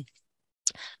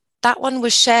 That one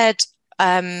was shared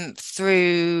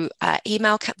through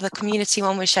email. The community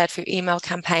one was shared through email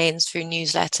campaigns, through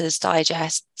newsletters,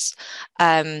 digests,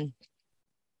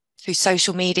 through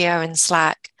social media and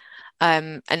Slack,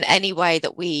 and any way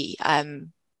that we,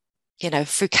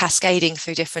 through cascading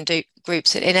through different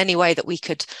groups, in any way that we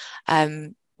could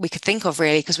think of,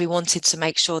 really, because we wanted to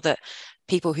make sure that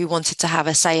people who wanted to have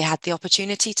a say had the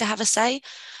opportunity to have a say.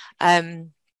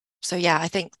 So yeah, I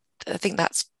think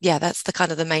that's the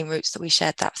kind of the main routes that we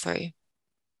shared that through.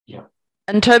 Yeah.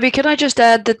 And Toby, can I just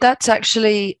add that that's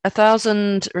actually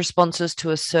 1,000 responses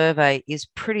to a survey is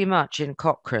pretty much in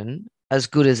Cochrane as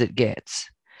good as it gets.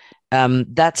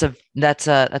 That's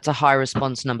a high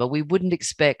response number. We wouldn't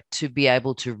expect to be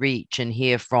able to reach and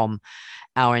hear from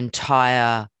our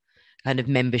entire kind of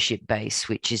membership base,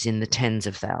 which is in the tens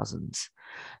of thousands.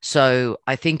 So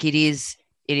I think it's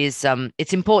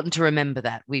important to remember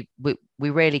that we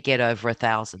rarely get over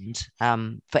 1,000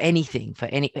 for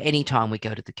any time we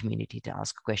go to the community to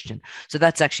ask a question. So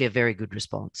that's actually a very good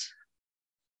response.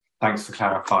 Thanks for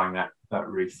clarifying that,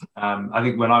 Ruth. I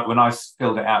think when I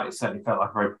filled it out, it certainly felt like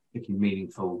a very particularly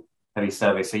meaningful, heavy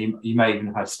survey. So you may even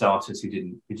have had starters who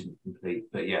didn't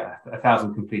complete, but yeah,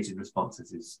 1,000 completed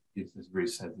responses is as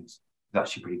Ruth said, is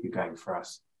actually pretty good going for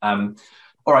us.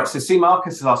 All right, so C.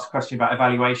 Marcus has asked a question about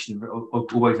evaluation,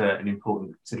 always an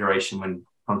important consideration when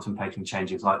contemplating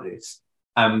changes like this.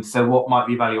 So what might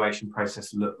the evaluation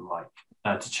process look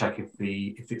like to check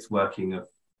if it's working, if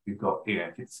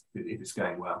it's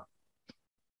going well?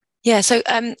 Yeah, so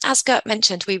as Gert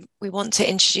mentioned, we want to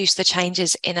introduce the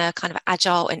changes in a kind of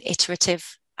agile and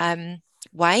iterative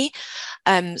way.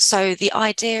 So the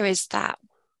idea is that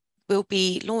we'll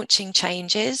be launching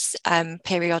changes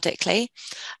periodically,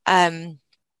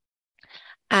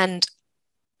 and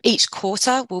each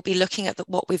quarter we'll be looking at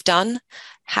what we've done,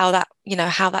 how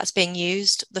that's being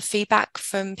used, the feedback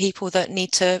from people that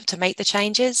need to make the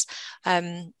changes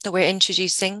that we're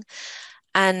introducing,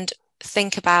 and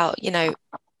think about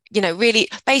really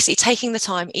basically taking the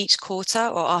time each quarter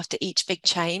or after each big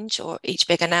change or each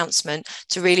big announcement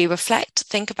to really reflect,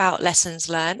 think about lessons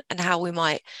learned and how we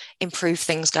might improve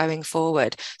things going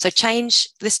forward. So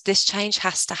this change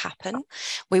has to happen.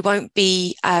 We won't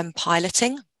be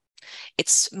piloting.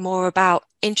 It's more about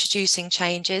introducing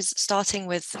changes, starting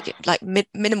with like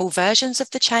minimal versions of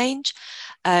the change,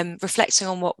 reflecting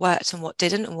on what worked and what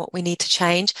didn't and what we need to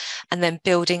change, and then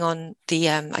building on the,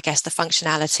 I guess, the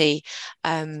functionality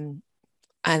and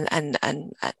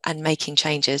making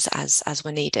changes as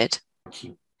were needed. Thank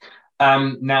you.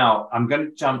 Now I'm going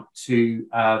to jump to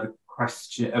the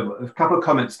question. A couple of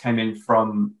comments came in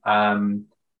from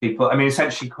people. I mean,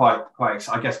 essentially quite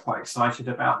excited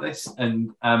about this,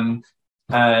 and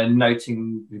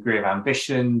noting the degree of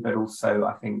ambition, but also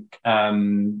I think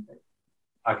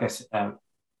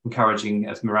encouraging,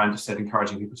 as Miranda said,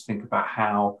 encouraging people to think about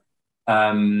how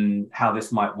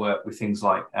this might work with things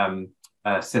like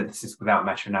synthesis without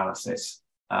meta-analysis,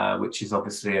 which is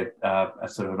obviously a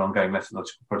sort of an ongoing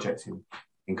methodological project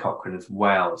in Cochrane as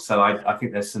well. So I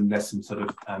think there's some sort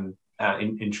of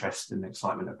interest and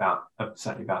excitement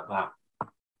certainly about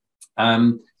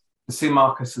that. Sue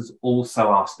Marcus has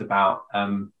also asked about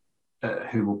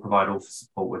who will provide author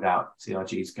support without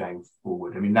CRGs going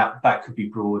forward. I mean, that could be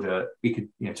broader. We could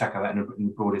tackle that in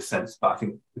the broadest sense, but I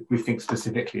think if we think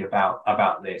specifically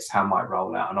about this, how might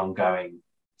roll out an ongoing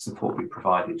support be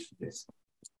provided for this?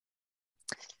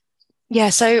 Yeah,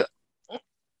 so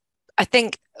I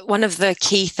think one of the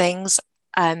key things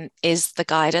is the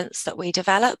guidance that we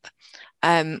develop.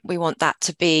 We want that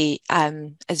to be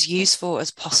as useful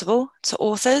as possible to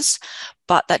authors,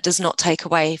 but that does not take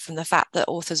away from the fact that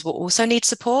authors will also need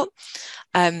support.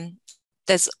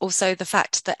 There's also the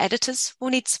fact that editors will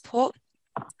need support,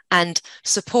 and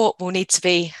support will need to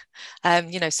be,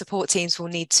 support teams will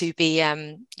need to be,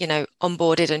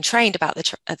 onboarded and trained about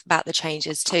the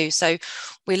changes too. So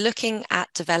we're looking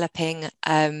at developing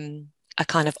a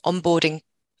kind of onboarding,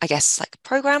 I guess, like a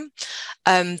program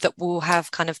that will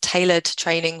have kind of tailored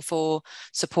training for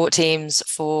support teams,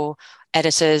 for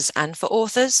editors, and for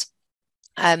authors.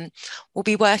 We'll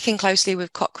be working closely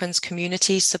with Cochrane's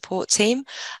community support team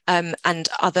and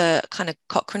other kind of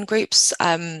Cochrane groups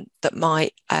that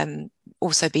might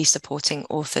also be supporting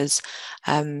authors.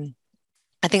 I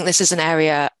think this is an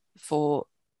area for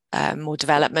more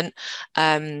development.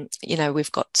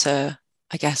 We've got to,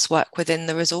 I guess, work within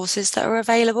the resources that are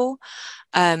available.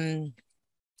 But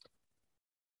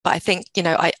I think,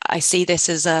 I see this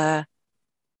as a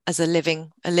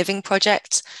living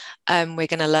project. We're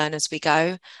going to learn as we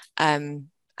go, and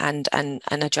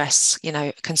address,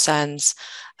 concerns.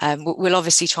 We'll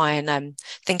obviously try and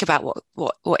think about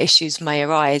what issues may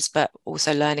arise, but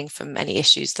also learning from any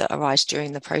issues that arise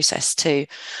during the process too,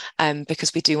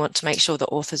 because we do want to make sure that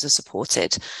authors are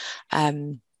supported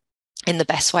in the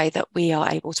best way that we are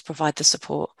able to provide the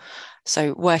support.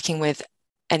 So working with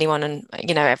anyone and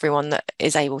everyone that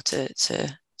is able to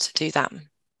do that.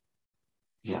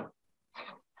 Yeah.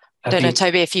 I don't know,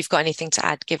 Toby, if you've got anything to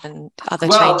add, given other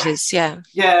changes. Yeah.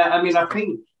 I mean, I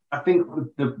think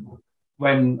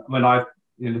when I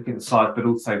look at the slide, but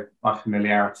also my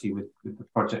familiarity with the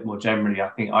project more generally, I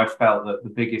think I felt that the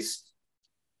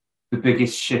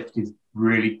biggest shift is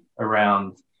really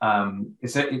around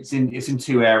it's in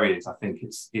two areas. I think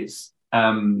it's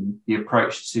the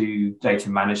approach to data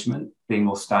management being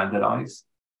more standardized,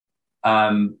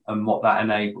 and what that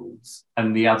enables.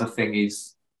 And the other thing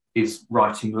is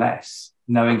writing less,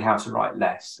 knowing how to write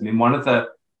less. I mean, one of the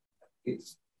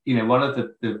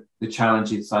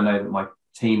challenges I know that my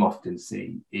team often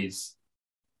see is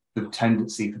the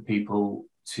tendency for people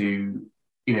to,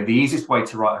 the easiest way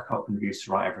to write a Cochrane review is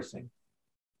to write everything,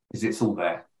 because it's all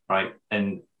there, right?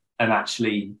 And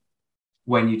actually,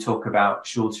 when you talk about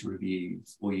shorter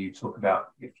reviews or you talk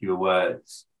about fewer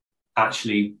words,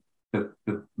 actually the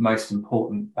most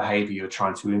important behavior you're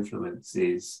trying to influence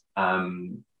is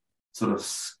sort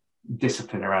of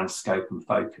discipline around scope and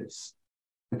focus,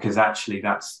 because actually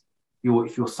that's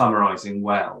if you're summarizing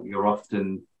well, you're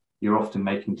often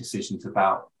making decisions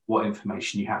about what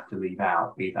information you have to leave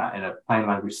out, be that in a plain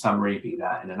language summary, be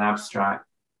that in an abstract,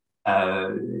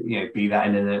 be that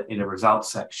in a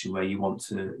results section where you want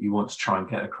to try and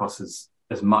get across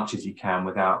as much as you can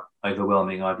without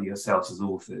overwhelming either yourselves as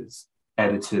authors,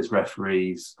 editors,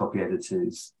 referees, copy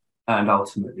editors, and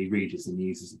ultimately readers and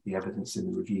users of the evidence in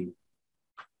the review.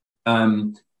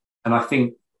 And I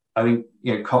think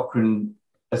Cochrane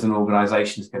as an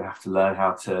organisation is going to have to learn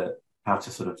how to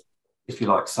sort of, if you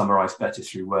like, summarise better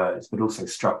through words, but also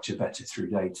structure better through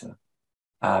data.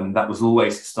 That was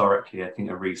always historically, I think,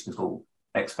 a reasonable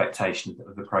expectation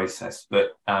of the process,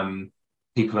 but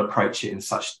people approach it in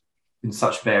such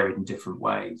varied and different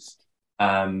ways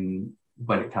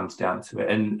when it comes down to it.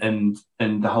 And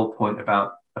the whole point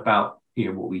about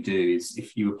what we do is,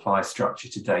 if you apply structure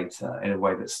to data in a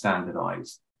way that's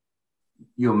standardized,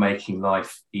 you're making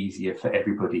life easier for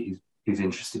everybody who's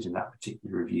interested in that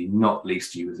particular review, not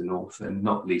least you as an author,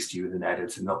 not least you as an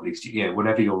editor, not least you,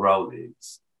 whatever your role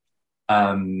is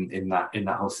in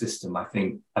that whole system. I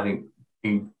think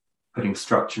in putting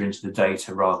structure into the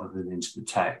data rather than into the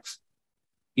text,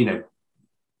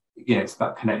 it's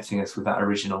about connecting us with that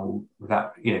original,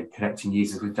 connecting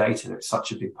users with data. That's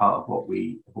such a big part of what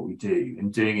we do,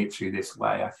 and doing it through this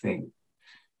way, I think,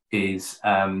 is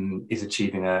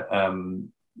achieving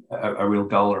a real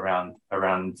goal around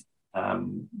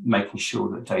making sure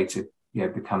that data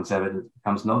becomes evidence,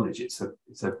 becomes knowledge. It's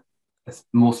a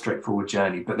more straightforward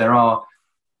journey, but there are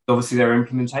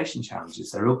implementation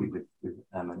challenges. There will be with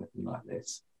anything like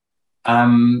this.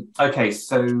 Okay,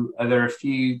 so there are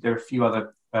a few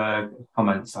other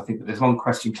comments. I think that there's one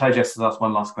question. Claire Jess has asked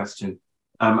one last question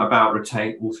about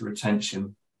author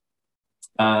retention.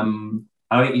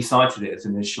 I think you cited it as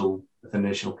initial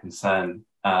concern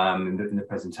in the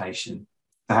presentation.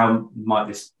 So how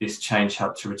might this change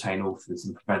help to retain authors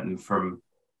and prevent them from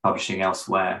publishing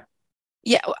elsewhere?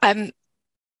 Yeah,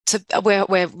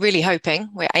 we're really hoping,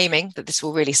 we're aiming that this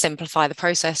will really simplify the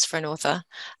process for an author,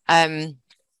 and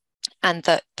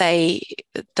that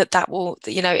that will,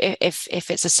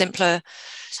 if it's a simpler,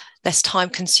 less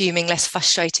time-consuming, less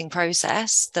frustrating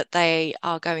process, that they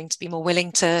are going to be more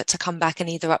willing to come back and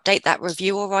either update that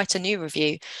review or write a new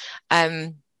review.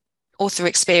 Author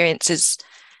experiences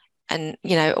and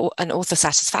author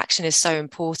satisfaction is so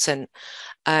important.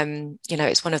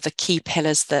 It's one of the key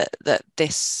pillars that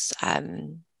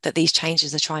these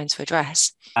changes are trying to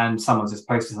address. And someone's just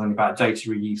posted something about data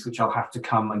reuse, which I'll have to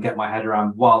come and get my head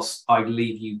around whilst I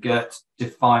leave you. Gert,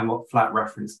 define what flat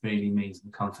reference really means in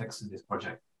the context of this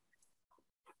project.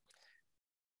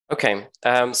 Okay,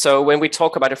 so when we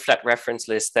talk about a flat reference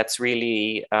list, that's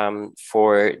really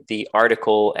for the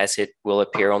article as it will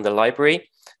appear on the library.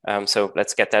 So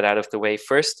let's get that out of the way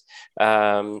first.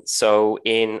 So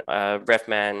in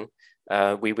RevMan,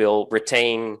 we will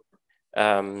retain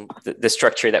the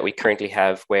structure that we currently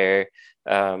have, where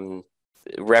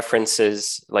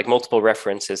references, like multiple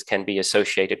references, can be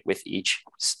associated with each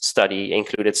study,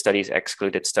 included studies,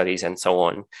 excluded studies, and so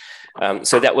on.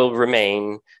 So that will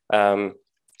remain.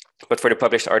 But for the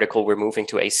published article, we're moving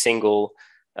to a single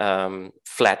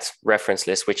flat reference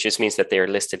list, which just means that they are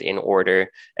listed in order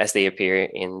as they appear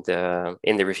in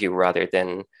the review, rather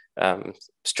than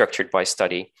structured by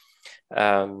study.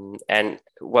 And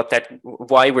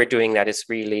why we're doing that is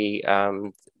really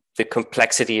the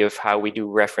complexity of how we do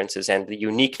references and the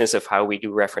uniqueness of how we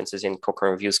do references in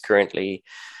Cochrane reviews currently.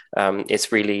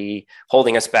 It's really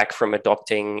holding us back from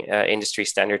adopting industry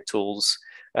standard tools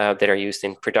that are used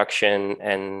in production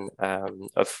and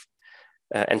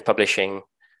publishing.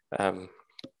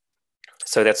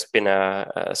 So that's been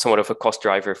somewhat of a cost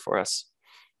driver for us.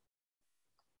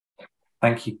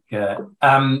 Thank you, Gert.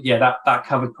 That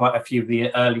covered quite a few of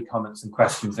the early comments and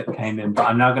questions that came in, but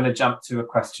I'm now going to jump to a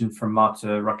question from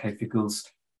Marta Roque-Fickels,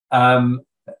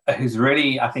 who's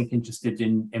really, I think, interested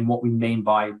in what we mean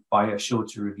by a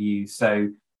shorter review. So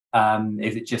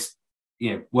is it just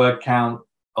word count,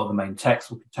 or the main text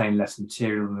will contain less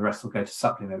material and the rest will go to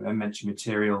supplement and mention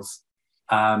materials?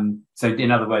 So in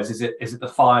other words, is it the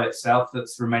file itself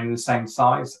that's remaining the same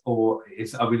size, or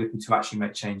are we looking to actually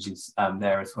make changes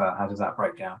there as well? How does that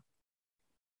break down?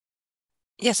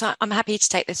 Yes, I'm happy to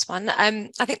take this one.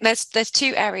 I think there's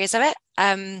two areas of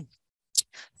it.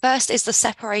 First is the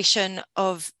separation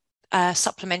of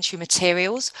supplementary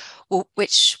materials,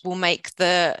 which will make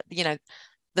the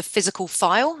physical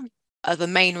file of the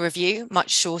main review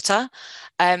much shorter.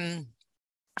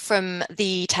 From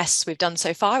the tests we've done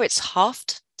so far, it's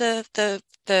halved the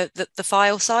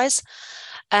file size.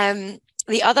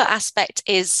 The other aspect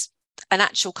is an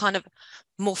actual kind of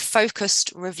more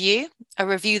focused review, a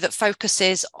review that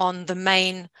focuses on the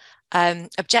main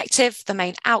objective, the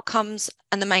main outcomes,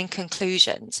 and the main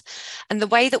conclusions. And the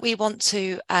way that we want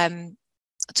to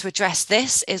address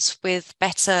this is with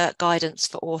better guidance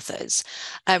for authors.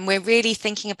 We're really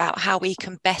thinking about how we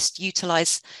can best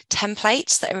utilize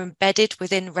templates that are embedded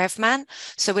within RevMan.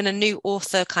 So when a new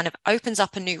author kind of opens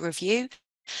up a new review,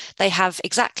 they have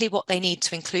exactly what they need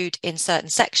to include in certain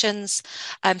sections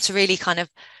to really kind of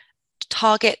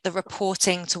target the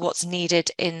reporting to what's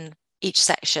needed in each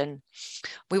section.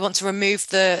 We want to remove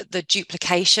the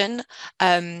duplication.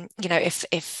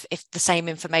 If the same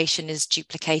information is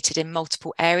duplicated in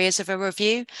multiple areas of a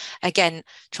review, again,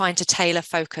 trying to tailor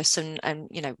focus and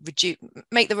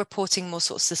make the reporting more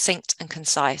sort of succinct and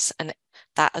concise, and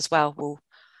that as well will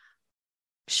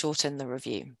shorten the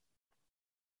review.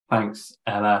 Thanks,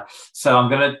 Ella. So I'm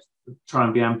going to try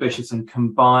and be ambitious and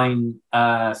combine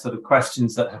sort of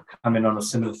questions that have come in on a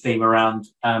similar theme around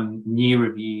new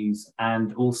reviews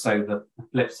and also the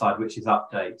flip side, which is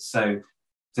updates. So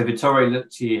Victoria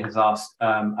looked to you has asked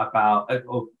about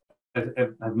or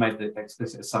has made the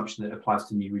explicit assumption that it applies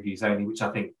to new reviews only, which I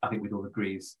think we'd all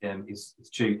agree is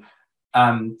true.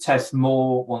 Tess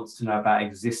Moore wants to know about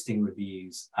existing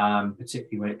reviews,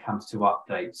 particularly when it comes to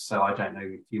updates. So I don't know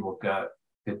if you or Gert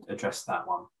could address that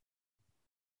one.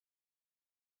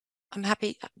 I'm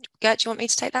happy. Gert, do you want me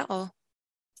to take that or?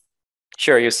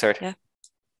 Sure, you start. Yeah.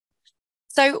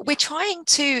 So we're trying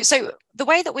to, so the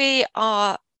way that we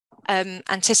are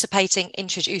anticipating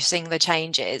introducing the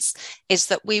changes is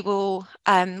that we will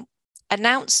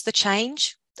announce the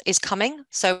change is coming.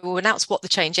 So we'll announce what the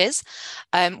change is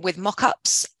with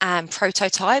mock-ups and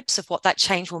prototypes of what that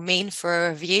change will mean for a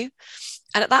review.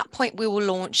 And at that point, we will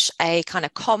launch a kind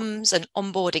of comms and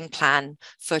onboarding plan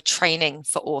for training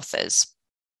for authors.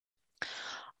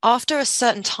 After a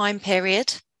certain time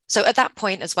period, so at that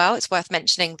point as well, it's worth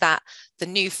mentioning that the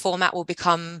new format will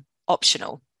become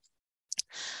optional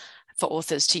for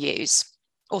authors to use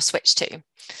or switch to.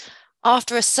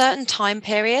 After a certain time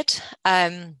period,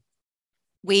 once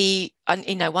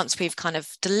we've kind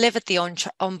of delivered the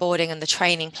onboarding and the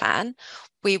training plan,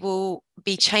 we will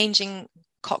be changing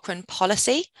Cochrane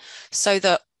policy so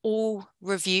that all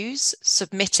reviews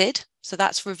submitted, so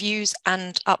that's reviews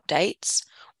and updates,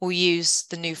 will use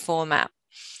the new format.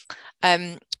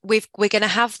 We're going to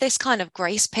have this kind of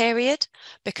grace period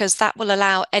because that will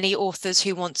allow any authors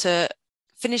who want to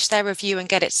finish their review and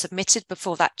get it submitted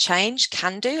before that change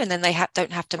can do, and then they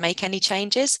don't have to make any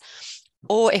changes.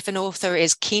 Or if an author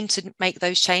is keen to make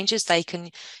those changes, they can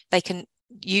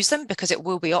use them because it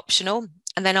will be optional.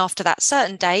 And then after that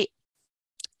certain date,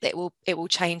 it will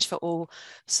change for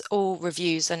all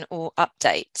reviews and all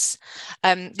updates.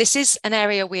 This is an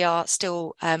area we are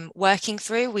still working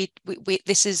through.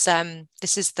 This is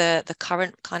the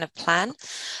current kind of plan,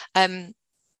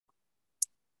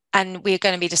 and we're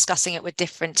going to be discussing it with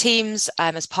different teams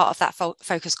as part of that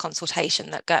focus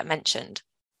consultation that Gert mentioned.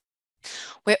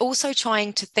 We're also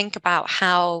trying to think about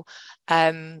how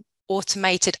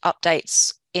automated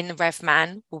updates in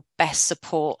RevMan will best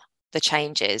support the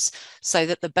changes so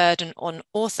that the burden on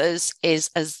authors is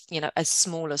as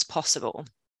small as possible.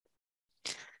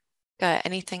 Gert,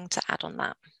 anything to add on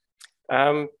that?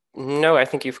 No, I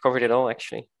think you've covered it all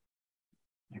actually.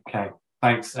 Okay,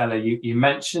 thanks, Ella. You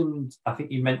mentioned, I think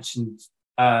you mentioned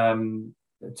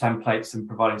templates and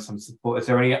providing some support. Is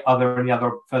there any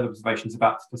other further observations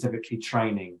about specifically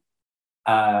training?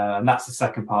 And that's the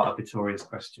second part of Victoria's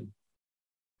question.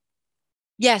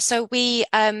 Yeah, so we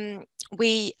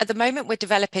at the moment we're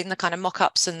developing the kind of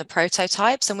mock-ups and the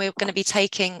prototypes, and we're going to be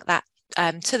taking that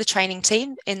to the training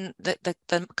team in the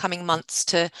coming months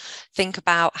to think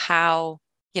about how,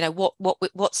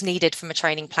 what's needed from a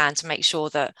training plan to make sure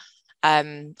that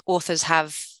authors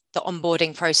have the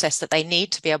onboarding process that they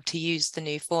need to be able to use the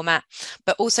new format,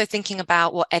 but also thinking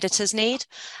about what editors need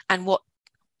and what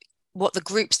the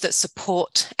groups that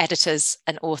support editors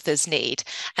and authors need,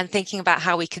 and thinking about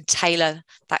how we could tailor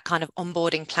that kind of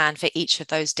onboarding plan for each of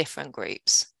those different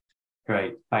groups.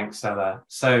 Great, thanks, Ella.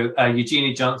 So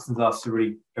Eugenie Johnson's asked a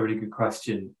really good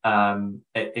question.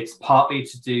 It's partly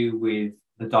to do with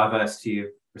the diversity of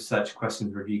research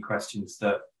questions, review questions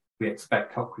that we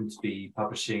expect Cochrane to be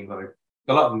publishing.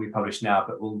 A lot of them we publish now,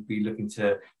 but we'll be looking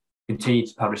to continue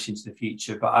to publish into the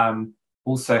future. But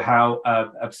also how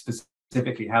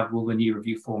specifically, how will the new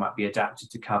review format be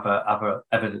adapted to cover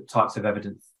other types of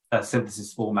evidence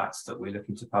synthesis formats that we're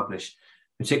looking to publish,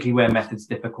 particularly where methods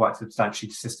differ quite substantially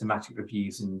to systematic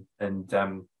reviews, and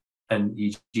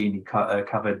Eugenie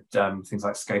covered things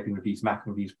like scoping reviews,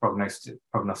 mapping reviews,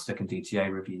 prognostic and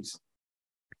DTA reviews.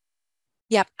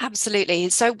 Yeah, absolutely.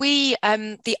 So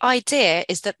the idea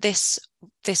is that this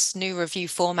new review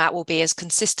format will be as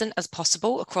consistent as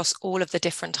possible across all of the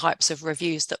different types of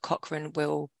reviews that Cochrane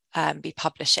will be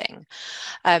publishing.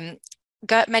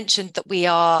 Gert mentioned that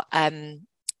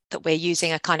we're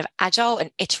using a kind of agile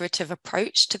and iterative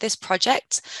approach to this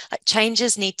project. Like,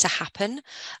 changes need to happen,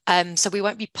 so we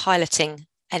won't be piloting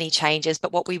any changes,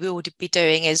 but what we will be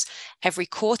doing is every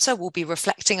quarter we'll be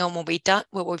reflecting on what we've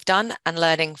done and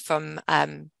learning from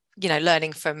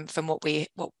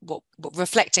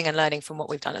reflecting and learning from what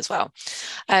we've done as well.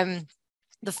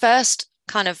 The first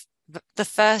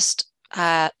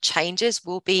changes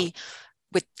will be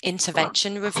with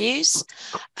intervention reviews,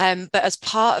 but as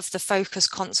part of the focus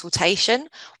consultation,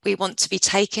 we want to be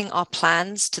taking our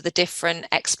plans to the different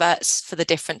experts for the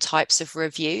different types of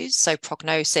reviews, so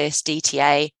prognosis,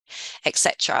 DTA,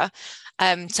 etc.,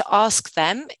 to ask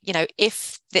them,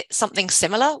 if something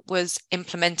similar was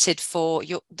implemented for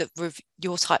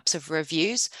your types of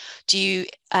reviews, do you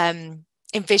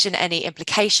envision any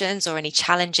implications or any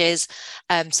challenges,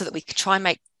 so that we could try and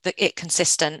make it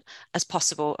consistent as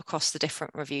possible across the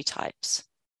different review types?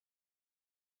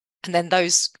 And then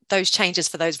those changes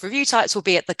for those review types will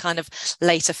be at the kind of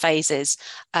later phases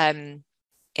in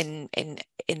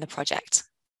the project.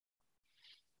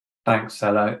 Thanks,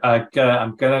 Ella.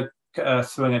 I'm going to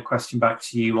throw in a question back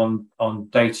to you on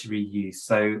data reuse.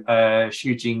 So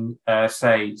Shujing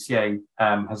Xie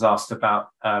has asked about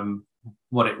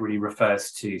what it really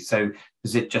refers to. So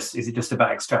is it just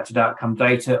about extracted outcome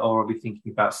data, or are we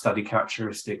thinking about study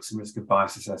characteristics and risk of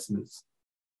bias assessments?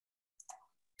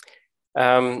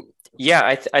 I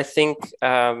think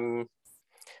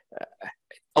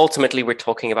ultimately we're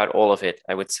talking about all of it,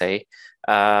 I would say.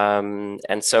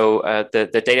 And so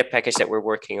the data package that we're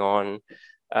working on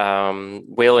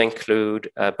will include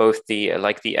both the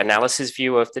analysis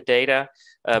view of the data,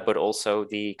 but also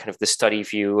the kind of the study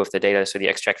view of the data, so the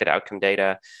extracted outcome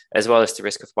data, as well as the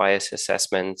risk of bias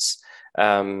assessments,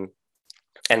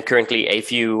 and currently a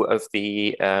view of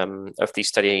the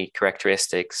study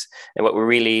characteristics. And what we're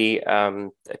really,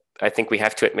 I think we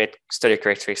have to admit, study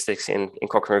characteristics in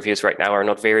Cochrane reviews right now are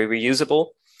not very reusable.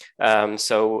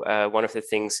 So one of the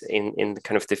things in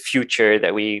kind of the future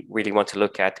that we really want to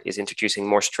look at is introducing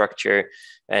more structure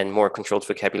and more controlled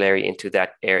vocabulary into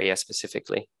that area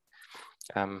specifically.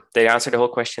 Did I answer the whole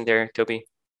question there, Toby?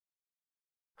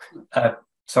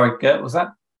 Sorry, Gert, was that?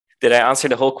 Did I answer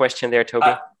the whole question there,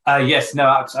 Toby? Yes, no,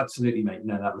 absolutely, mate.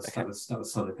 No, that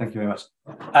was solid. Thank you very much.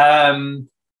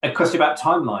 A question about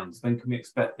timelines. When can we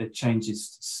expect the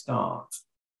changes to start?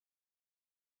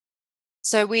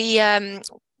 So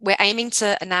we're aiming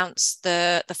to announce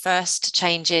the first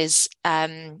changes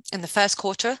in the first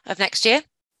quarter of next year.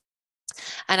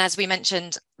 And as we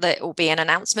mentioned, that it will be an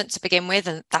announcement to begin with,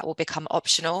 and that will become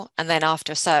optional. And then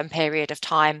after a certain period of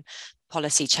time,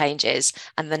 policy changes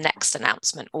and the next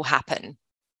announcement will happen.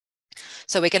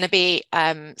 So we're going to be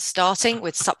starting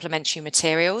with supplementary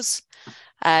materials.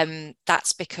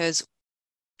 That's because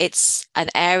it's an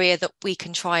area that we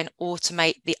can try and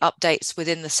automate the updates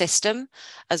within the system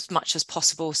as much as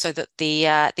possible, so that the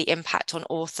impact on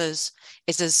authors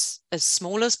is as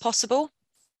small as possible.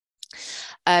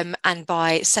 And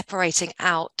by separating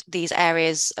out these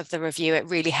areas of the review, it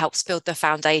really helps build the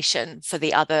foundation for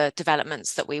the other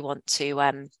developments that we want to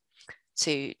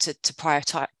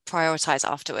prioritize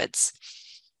afterwards.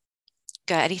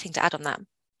 Gert, anything to add on that?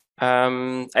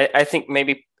 I think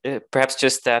maybe perhaps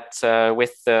just that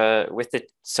with the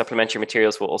supplementary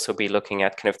materials, we'll also be looking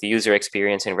at kind of the user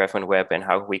experience in Rev on Web and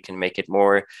how we can make it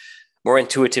more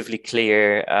intuitively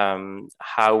clear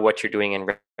how what you're doing in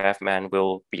RevMan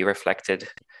will be reflected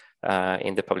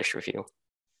in the published review.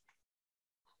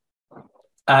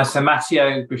 So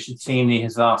Matteo Brisciattini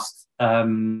has asked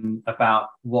about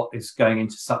what is going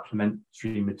into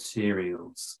supplementary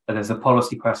materials. There's a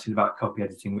policy question about copy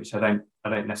editing, which I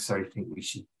don't necessarily think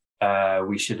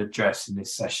we should address in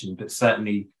this session, but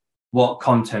certainly what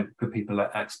content could people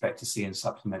expect to see in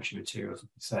supplementary materials would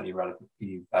be certainly relevant for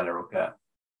you, Ella or Gert.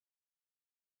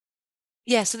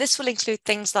 Yeah, so this will include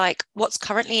things like what's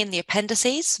currently in the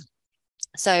appendices.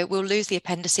 So we'll lose the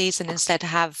appendices and instead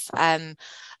have a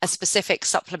specific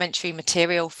supplementary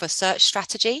material for search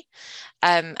strategy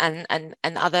and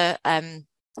other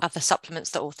supplements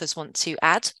that authors want to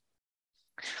add.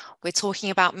 We're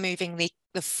talking about moving the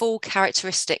full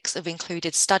characteristics of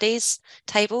included studies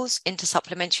tables into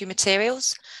supplementary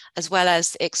materials, as well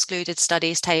as excluded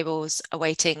studies tables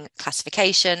awaiting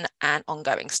classification and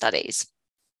ongoing studies.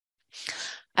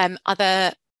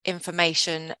 Other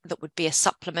information that would be a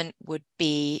supplement would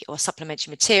be, or supplementary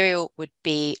material would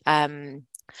be,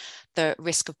 the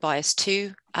risk of bias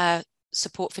 2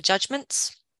 support for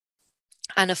judgments,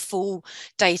 and a full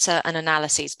data and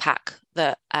analyses pack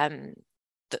that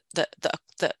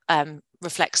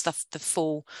reflects the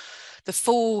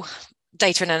full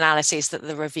data and analyses that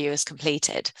the review has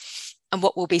completed. And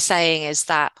what we'll be saying is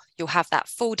that you'll have that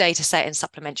full data set in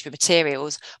supplementary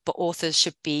materials, but authors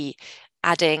should be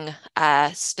adding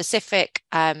specific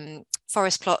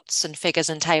forest plots and figures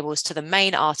and tables to the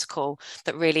main article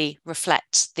that really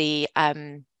reflect the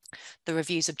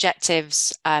review's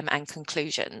objectives and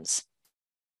conclusions.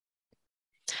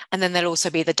 And then there'll also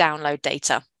be the download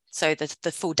data. So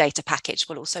the full data package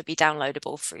will also be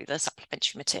downloadable through the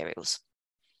supplementary materials.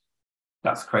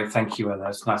 That's great. Thank you, Ella.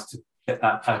 It's nice to get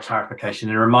that clarification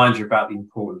and a reminder about the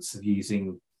importance of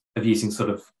using sort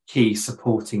of key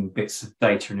supporting bits of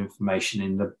data and information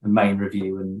in the main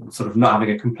review, and sort of not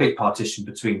having a complete partition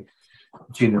between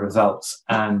between the results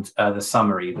and the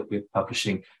summary that we're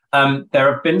publishing.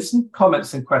 There have been some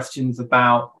comments and questions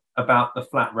about the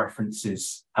flat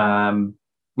references,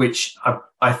 which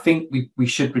I think we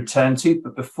should return to.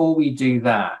 But before we do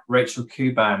that, Rachel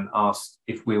Kuban asked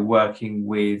if we're working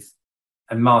with,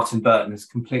 and Martin Burton has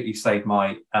completely saved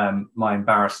my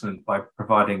embarrassment by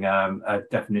providing a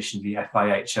definition of the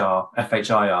FHIR,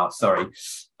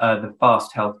 the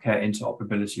Fast Healthcare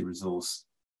Interoperability Resource.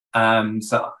 And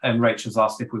Rachel's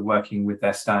asked if we're working with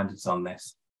their standards on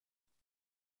this.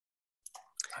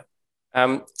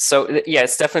 So yeah,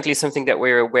 it's definitely something that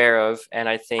we're aware of, and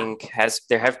I think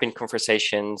there have been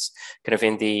conversations kind of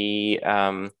in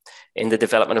the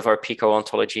development of our PICO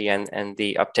ontology and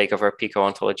the uptake of our PICO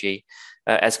ontology,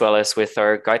 as well as with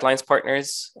our guidelines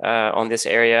partners on this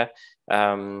area.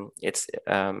 It's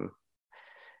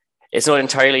not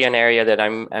entirely an area that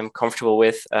I'm comfortable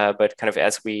with, but kind of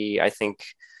as we, I think,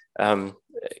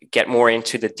 get more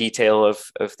into the detail of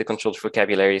the controlled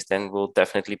vocabularies, then we'll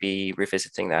definitely be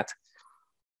revisiting that.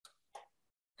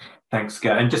 Thanks,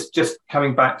 Gert. And just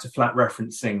coming back to flat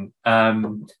referencing,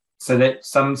 so that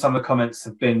some of the comments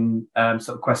have been sort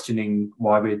of questioning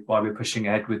why we're pushing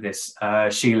ahead with this.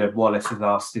 Sheila Wallace has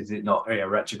asked, is it not a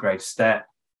retrograde step?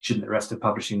 Shouldn't the rest of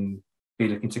publishing be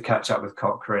looking to catch up with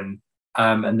Cochrane?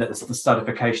 And that the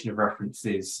statification of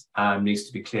references needs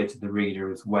to be clear to the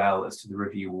reader as well as to the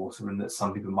review author, and that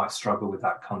some people might struggle with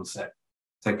that concept.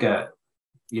 So Gert,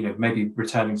 maybe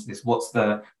returning to this, what's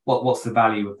the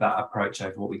value of that approach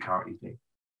over what we currently do?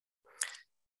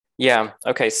 Yeah.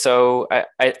 Okay. So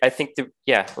I think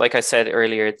like I said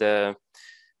earlier, the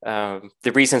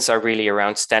reasons are really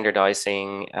around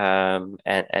standardizing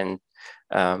and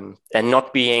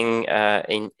not being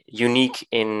unique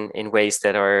in ways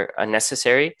that are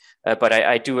unnecessary. But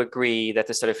I do agree that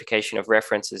the certification of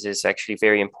references is actually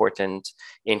very important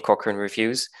in Cochrane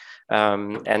reviews.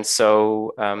 And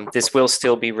so this will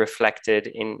still be reflected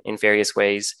in various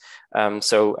ways.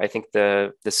 So I think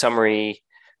the summary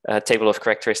table of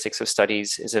characteristics of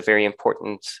studies is a very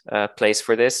important place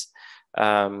for this,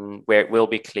 where it will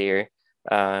be clear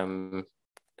kind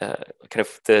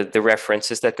of the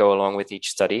references that go along with each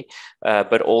study.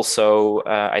 But also,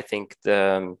 I think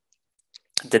the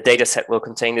data set will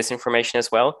contain this information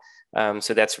as well.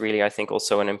 So that's really, I think,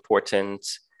 also an important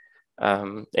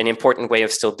way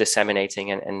of still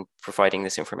disseminating and providing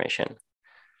this information.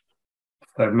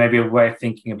 So maybe a way of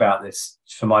thinking about this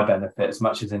for my benefit, as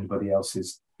much as anybody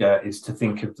else's, is to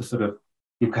think of the sort of,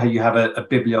 you have a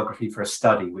bibliography for a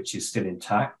study which is still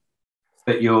intact,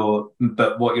 but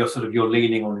what you're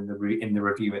leaning on in the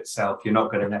review itself, you're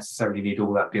not going to necessarily need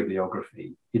all that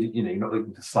bibliography. You're not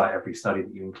looking to cite every study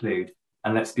that you include,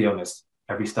 and let's be honest,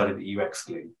 every study that you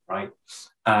exclude, right?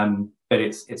 But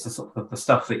it's a sort of the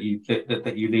stuff that you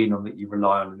lean on, that you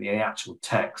rely on in the actual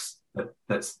text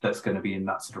that's going to be in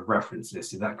that sort of reference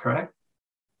list. Is that correct?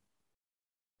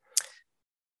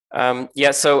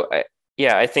 Yeah. So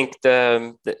I think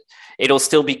it'll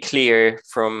still be clear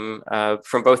from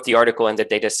both the article and the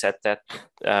data set that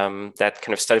that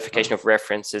kind of statification of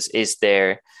references is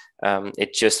there.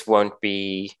 It just won't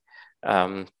be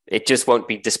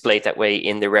displayed that way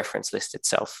in the reference list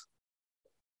itself.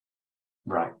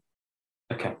 Right.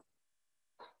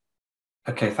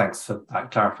 Okay, thanks for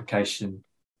that clarification.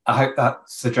 I hope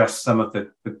that's addressed some of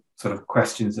the sort of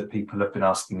questions that people have been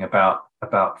asking about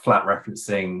flat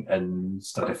referencing and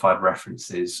stratified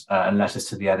references and letters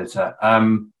to the editor.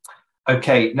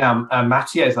 Okay, now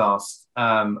Matthias asked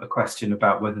a question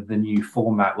about whether the new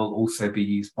format will also be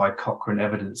used by Cochrane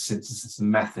Evidence Synthesis and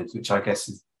Methods, which I guess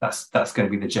is that's going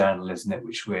to be the journal, isn't it,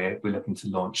 which we're looking to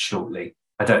launch shortly.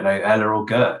 I don't know, Ella or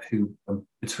Gert, who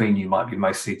between you might be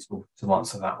most suitable to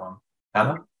answer that one.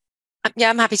 Ella?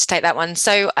 Yeah, I'm happy to take that one.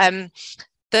 So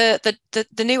the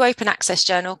new open access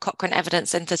journal, Cochrane Evidence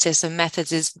Synthesis and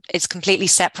Methods, is completely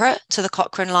separate to the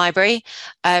Cochrane Library.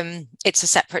 It's a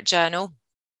separate journal.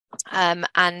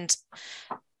 And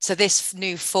so this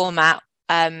new format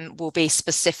will be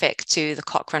specific to the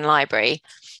Cochrane Library.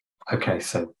 Okay,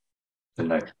 so the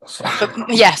note.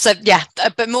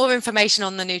 But more information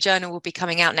on the new journal will be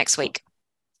coming out next week.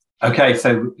 Okay,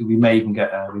 so we may even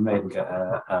get a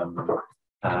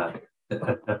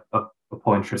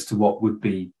pointer as to what would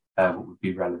be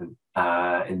relevant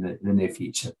in the near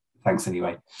future. Thanks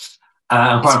anyway.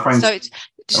 So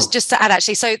just to add,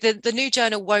 actually, so the new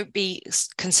journal won't be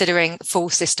considering full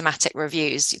systematic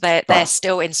reviews. They're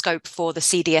still in scope for the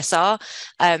CDSR.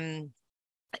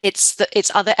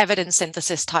 It's other evidence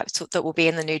synthesis types that will be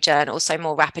in the new journal, so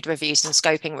more rapid reviews and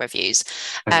scoping reviews.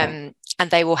 Okay. And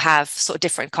they will have sort of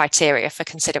different criteria for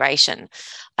consideration.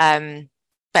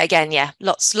 But again, yeah,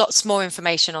 lots more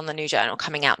information on the new journal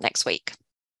coming out next week.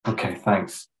 Okay,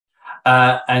 thanks.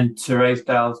 And Therese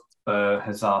Dales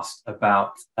has asked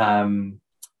about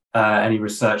any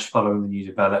research following the new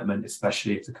development,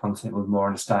 especially if the content was more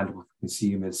understandable for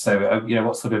consumers. So,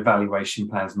 what sort of evaluation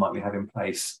plans might we have in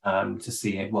place to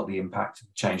see what the impact of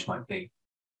the change might be?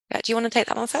 Do you want to take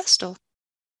that one first, or?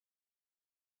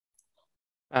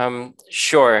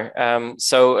 Sure.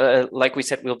 Like we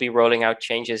said, we'll be rolling out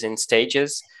changes in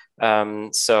stages.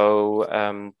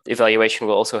 Evaluation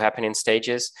will also happen in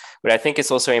stages. But I think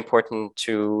it's also important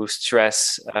to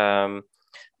stress the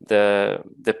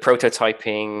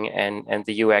prototyping and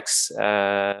the UX,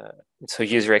 so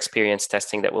user experience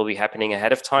testing that will be happening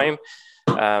ahead of time.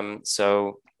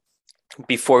 So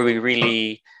before we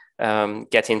really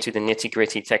get into the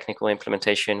nitty-gritty technical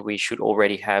implementation, we should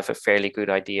already have a fairly good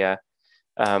idea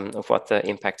of what the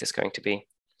impact is going to be.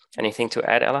 Anything to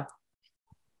add, Ella?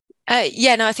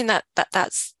 Yeah, no, I think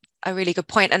that's a really good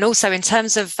point. And also in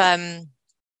terms of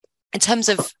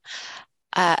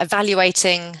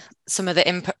evaluating some of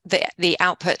the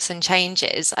outputs and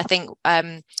changes, I think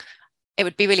it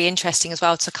would be really interesting as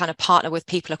well to kind of partner with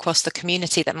people across the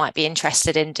community that might be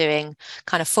interested in doing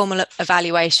kind of formal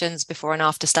evaluations before and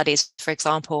after studies, for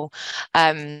example,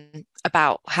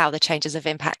 about how the changes have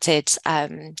impacted,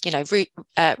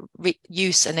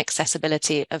 use and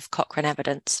accessibility of Cochrane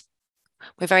evidence.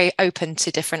 We're very open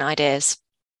to different ideas.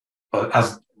 Well,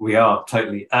 as we are,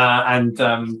 totally.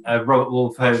 Robert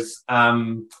Wolf has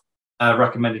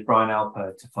recommended Brian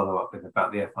Alper to follow up with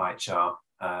about the FIHR.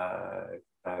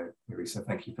 So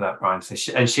thank you for that, Brian. So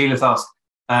and Sheila's asked,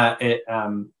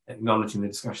 acknowledging the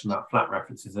discussion about flat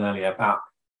references earlier, about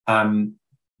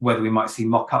whether we might see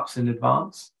mock-ups in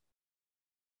advance.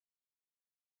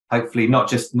 Hopefully, not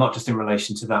just in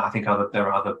relation to that. I think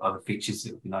there are other features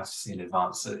that would be nice to see in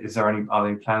advance. So are there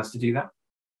any plans to do that?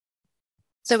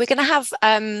 So we're going to have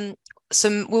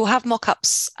we'll have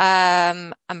mock-ups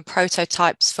and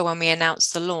prototypes for when we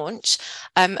announce the launch.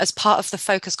 As part of the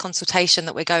focus consultation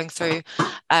that we're going through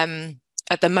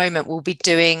at the moment, we'll be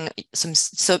doing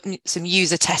some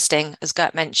user testing, as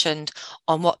Gert mentioned,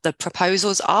 on what the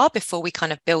proposals are before we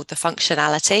kind of build the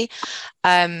functionality.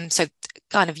 So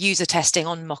kind of user testing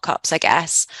on mock-ups, I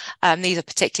guess. These are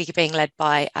particularly being led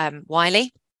by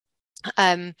Wiley.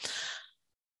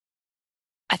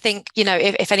 I think,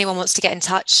 if anyone wants to get in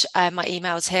touch, my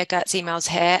email's here, Gert's email's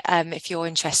here. If you're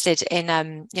interested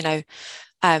in,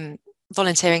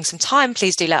 volunteering some time,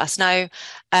 please do let us know.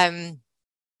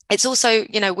 It's also,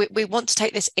 we want to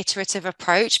take this iterative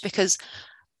approach because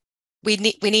we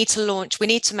need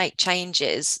to make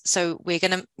changes. So we're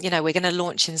going to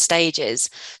launch in stages.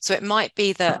 So it might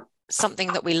be that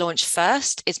something that we launch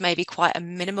first is maybe quite a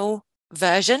minimal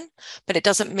version, but it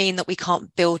doesn't mean that we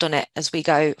can't build on it as we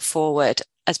go forward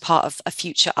as part of a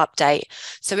future update.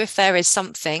 So if there is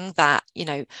something that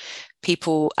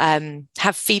people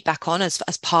have feedback on as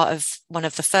part of one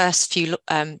of the first few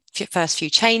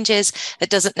changes, it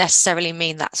doesn't necessarily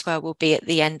mean that's where we'll be at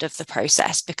the end of the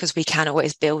process, because we can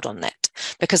always build on it.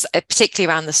 Because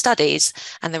particularly around the studies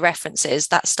and the references,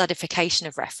 that studification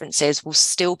of references will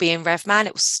still be in RevMan.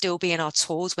 It will still be in our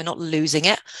tools. We're not losing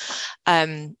it.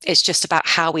 It's just about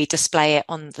how we display it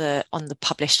on the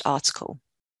published article.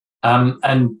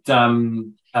 Jane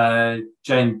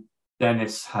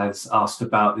Dennis has asked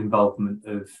about the involvement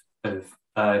of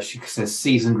she says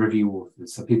seasoned review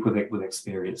authors, so people with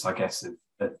experience, I guess, of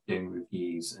doing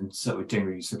reviews and sort of doing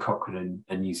reviews for Cochrane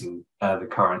and using the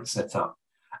current setup.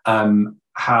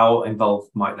 How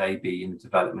involved might they be in the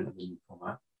development of the new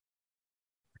format?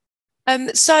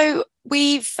 So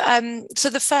we've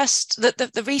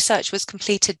the research was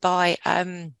completed by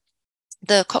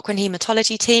the Cochrane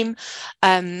Haematology team,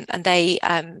 and they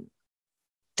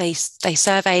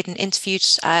surveyed and interviewed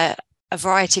a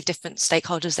variety of different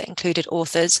stakeholders that included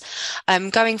authors.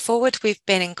 Going forward, we've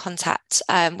been in contact.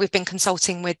 We've been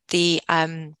consulting with the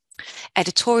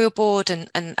editorial board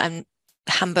and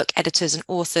handbook editors and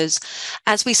authors.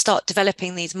 As we start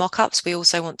developing these mock-ups, we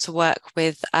also want to work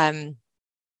with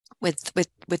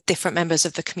different members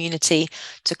of the community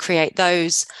to create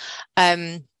those.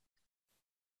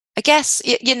 I guess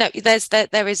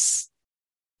there is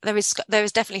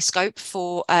definitely scope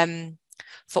for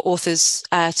authors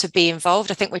to be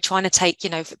involved. I think we're trying to take,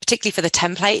 particularly for the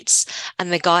templates and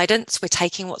the guidance, we're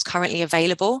taking what's currently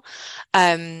available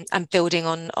and building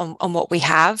on what we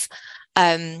have.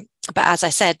 But as I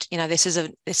said, this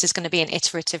is going to be an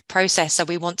iterative process. So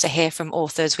we want to hear from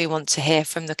authors. We want to hear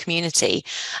from the community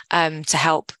to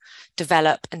help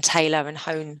develop and tailor and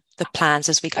hone the plans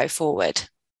as we go forward.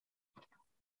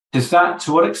 To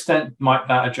what extent might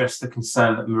that address the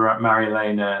concern that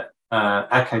Marielena,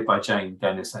 echoed by Jane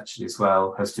Dennis actually as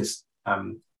well, has just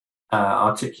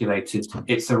articulated?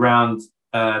 It's around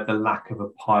the lack of a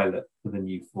pilot for the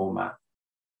new format.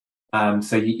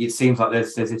 So it seems like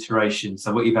there's iteration.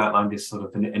 So what you've outlined is sort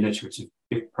of an iterative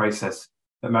process.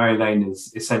 But Marielena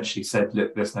has essentially said,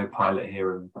 look, there's no pilot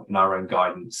here, and our own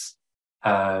guidance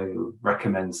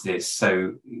recommends this.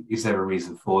 So is there a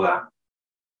reason for that?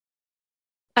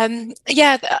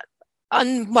 Yeah,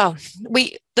 well,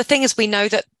 the thing is, we know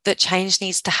that change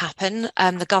needs to happen.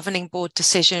 The governing board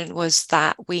decision was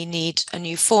that we need a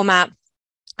new format.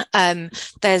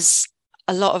 There's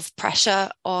a lot of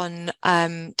pressure on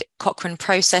Cochrane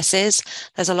processes.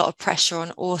 There's a lot of pressure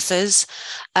on authors.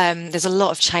 There's a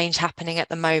lot of change happening at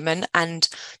the moment, and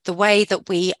the way that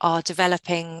we are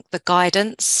developing the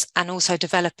guidance and also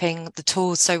developing the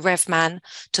tools, so RevMan,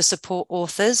 to support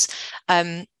authors,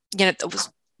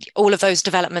 all of those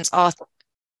developments are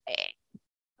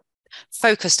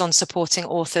focused on supporting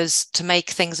authors to make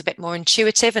things a bit more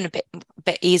intuitive and a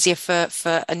bit easier for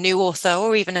a new author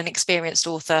or even an experienced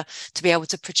author to be able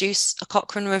to produce a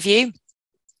Cochrane review.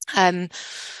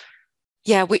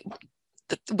 Yeah, we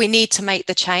need to make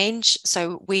the change.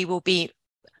 So we will be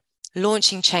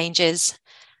launching changes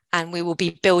and we will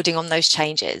be building on those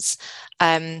changes.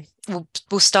 We'll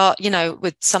start,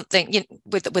 with something,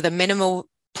 with a minimal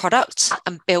product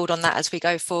and build on that as we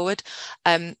go forward.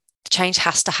 Change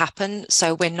has to happen,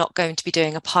 so we're not going to be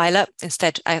doing a pilot.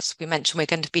 Instead, as we mentioned, we're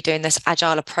going to be doing this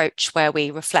agile approach where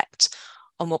we reflect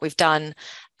on what we've done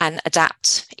and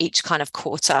adapt each kind of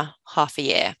quarter, half a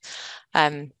year,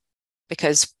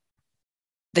 because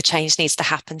the change needs to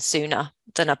happen sooner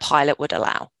than a pilot would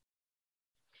allow.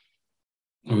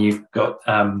 And you've got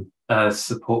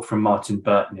support from Martin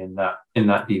Burton in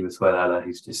that view as well, Ella.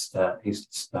 He's just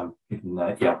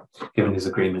given his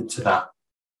agreement to that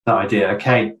idea.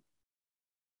 Okay.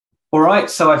 All right.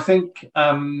 So I think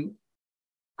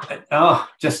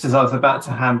just as I was about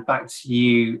to hand back to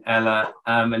you, Ella,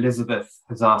 Elizabeth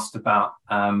has asked about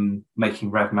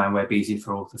making RevMan Web easy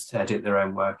for authors to edit their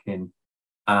own work in.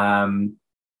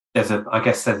 There's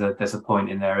a point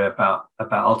in there about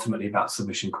ultimately about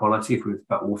submission quality, if we're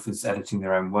about authors editing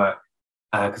their own work,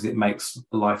 because it makes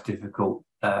life difficult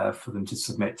for them to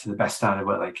submit to the best standard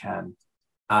work they can.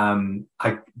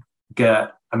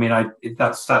 That's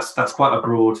quite a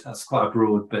broad,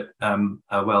 but a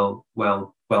well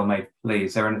made plea.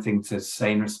 Is there anything to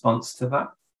say in response to that?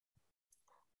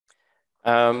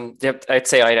 I'd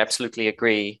say I'd absolutely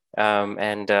agree.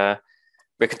 We're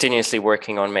continuously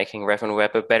working on making RevMan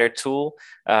Web a better tool.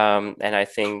 And I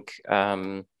think,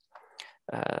 like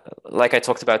I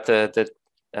talked about, the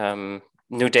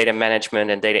new data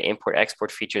management and data import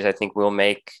export features, I think will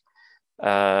make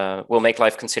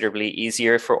life considerably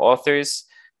easier for authors,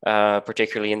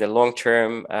 particularly in the long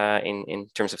term, in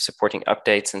terms of supporting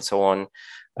updates and so on,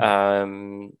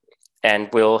 and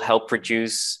will help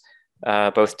reduce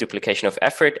both duplication of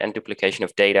effort and duplication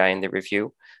of data in the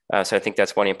review. So I think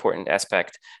that's one important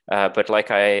aspect. But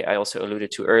like I also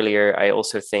alluded to earlier, I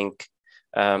also think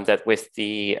that with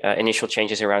the initial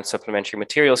changes around supplementary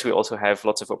materials, we also have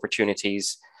lots of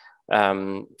opportunities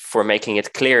for making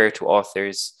it clearer to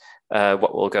authors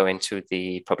what will go into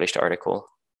the published article.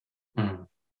 Mm.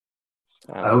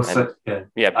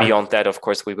 Beyond that, of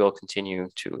course, we will continue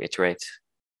to iterate.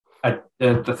 I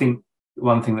think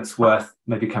one thing that's worth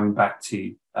maybe coming back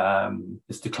to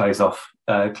is to close off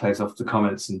the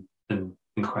comments and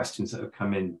questions that have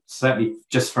come in. Certainly,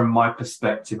 just from my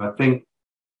perspective, I think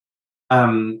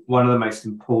one of the most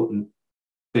important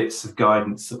bits of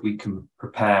guidance that we can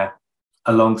prepare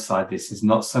alongside this is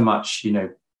not so much,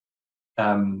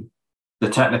 the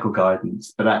technical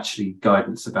guidance, but actually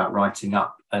guidance about writing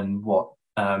up and what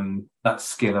that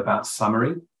skill about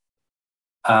summary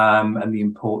and the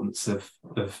importance of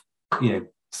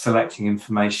selecting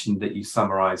information that you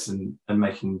summarize and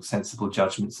making sensible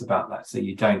judgments about that, so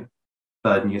you don't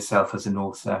burden yourself as an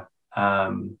author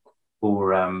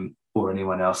or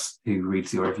anyone else who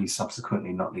reads your review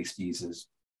subsequently, not least users.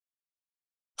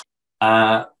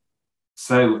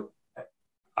 So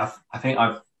I think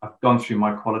I've gone through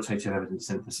my qualitative evidence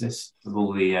synthesis of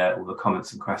all the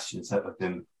comments and questions that have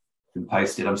been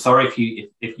posted. I'm sorry if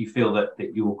you feel that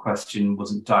your question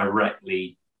wasn't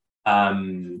directly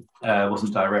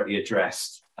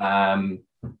addressed,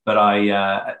 but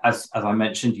as I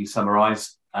mentioned, you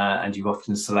summarise and you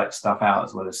often select stuff out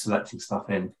as well as selecting stuff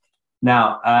in.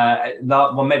 Now,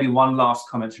 maybe one last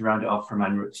comment to round it off from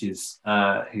Anne Rutjes,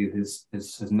 who has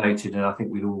noted, and I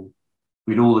think we'd all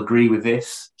we'd all agree with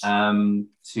this.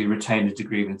 To retain a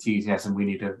degree of enthusiasm, we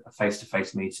need a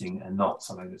face-to-face meeting and not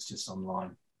something that's just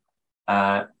online.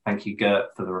 Thank you,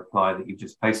 Gert, for the reply that you've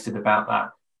just posted about that.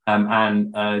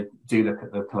 And do look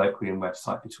at the colloquium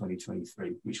website for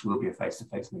 2023, which will be a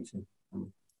face-to-face meeting.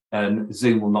 And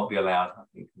Zoom will not be allowed, I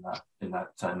think, in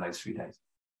those 3 days.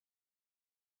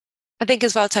 I think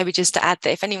as well, Toby, just to add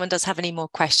that if anyone does have any more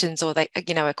questions, or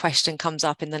a question comes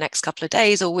up in the next couple of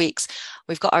days or weeks,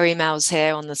 we've got our emails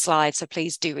here on the slide. So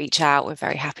please do reach out. We're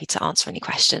very happy to answer any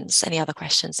other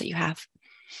questions that you have.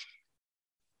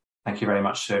 Thank you very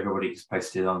much to everybody who's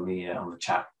posted on the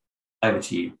chat. Over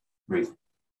to you, Ruth.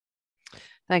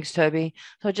 Thanks, Toby.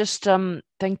 So just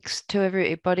thanks to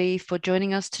everybody for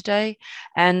joining us today.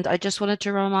 And I just wanted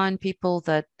to remind people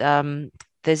that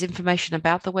there's information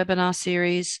about the webinar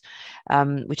series,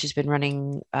 which has been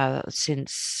running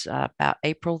since about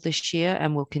April this year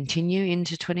and will continue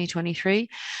into 2023.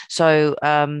 So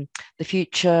the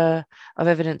future of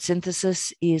evidence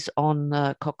synthesis is on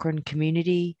the Cochrane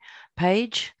community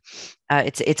page.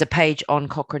 It's a page on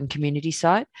Cochrane community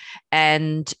site.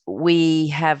 And we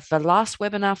have the last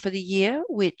webinar for the year,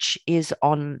 which is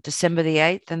on December the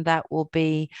 8th, and that will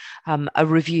be a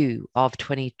review of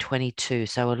 2022.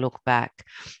 So a look back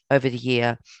over the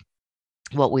year,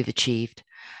 what we've achieved,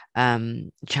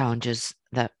 challenges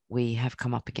that we have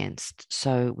come up against.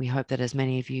 So we hope that as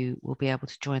many of you will be able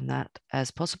to join that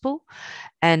as possible.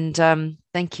 And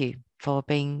thank you for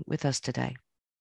being with us today.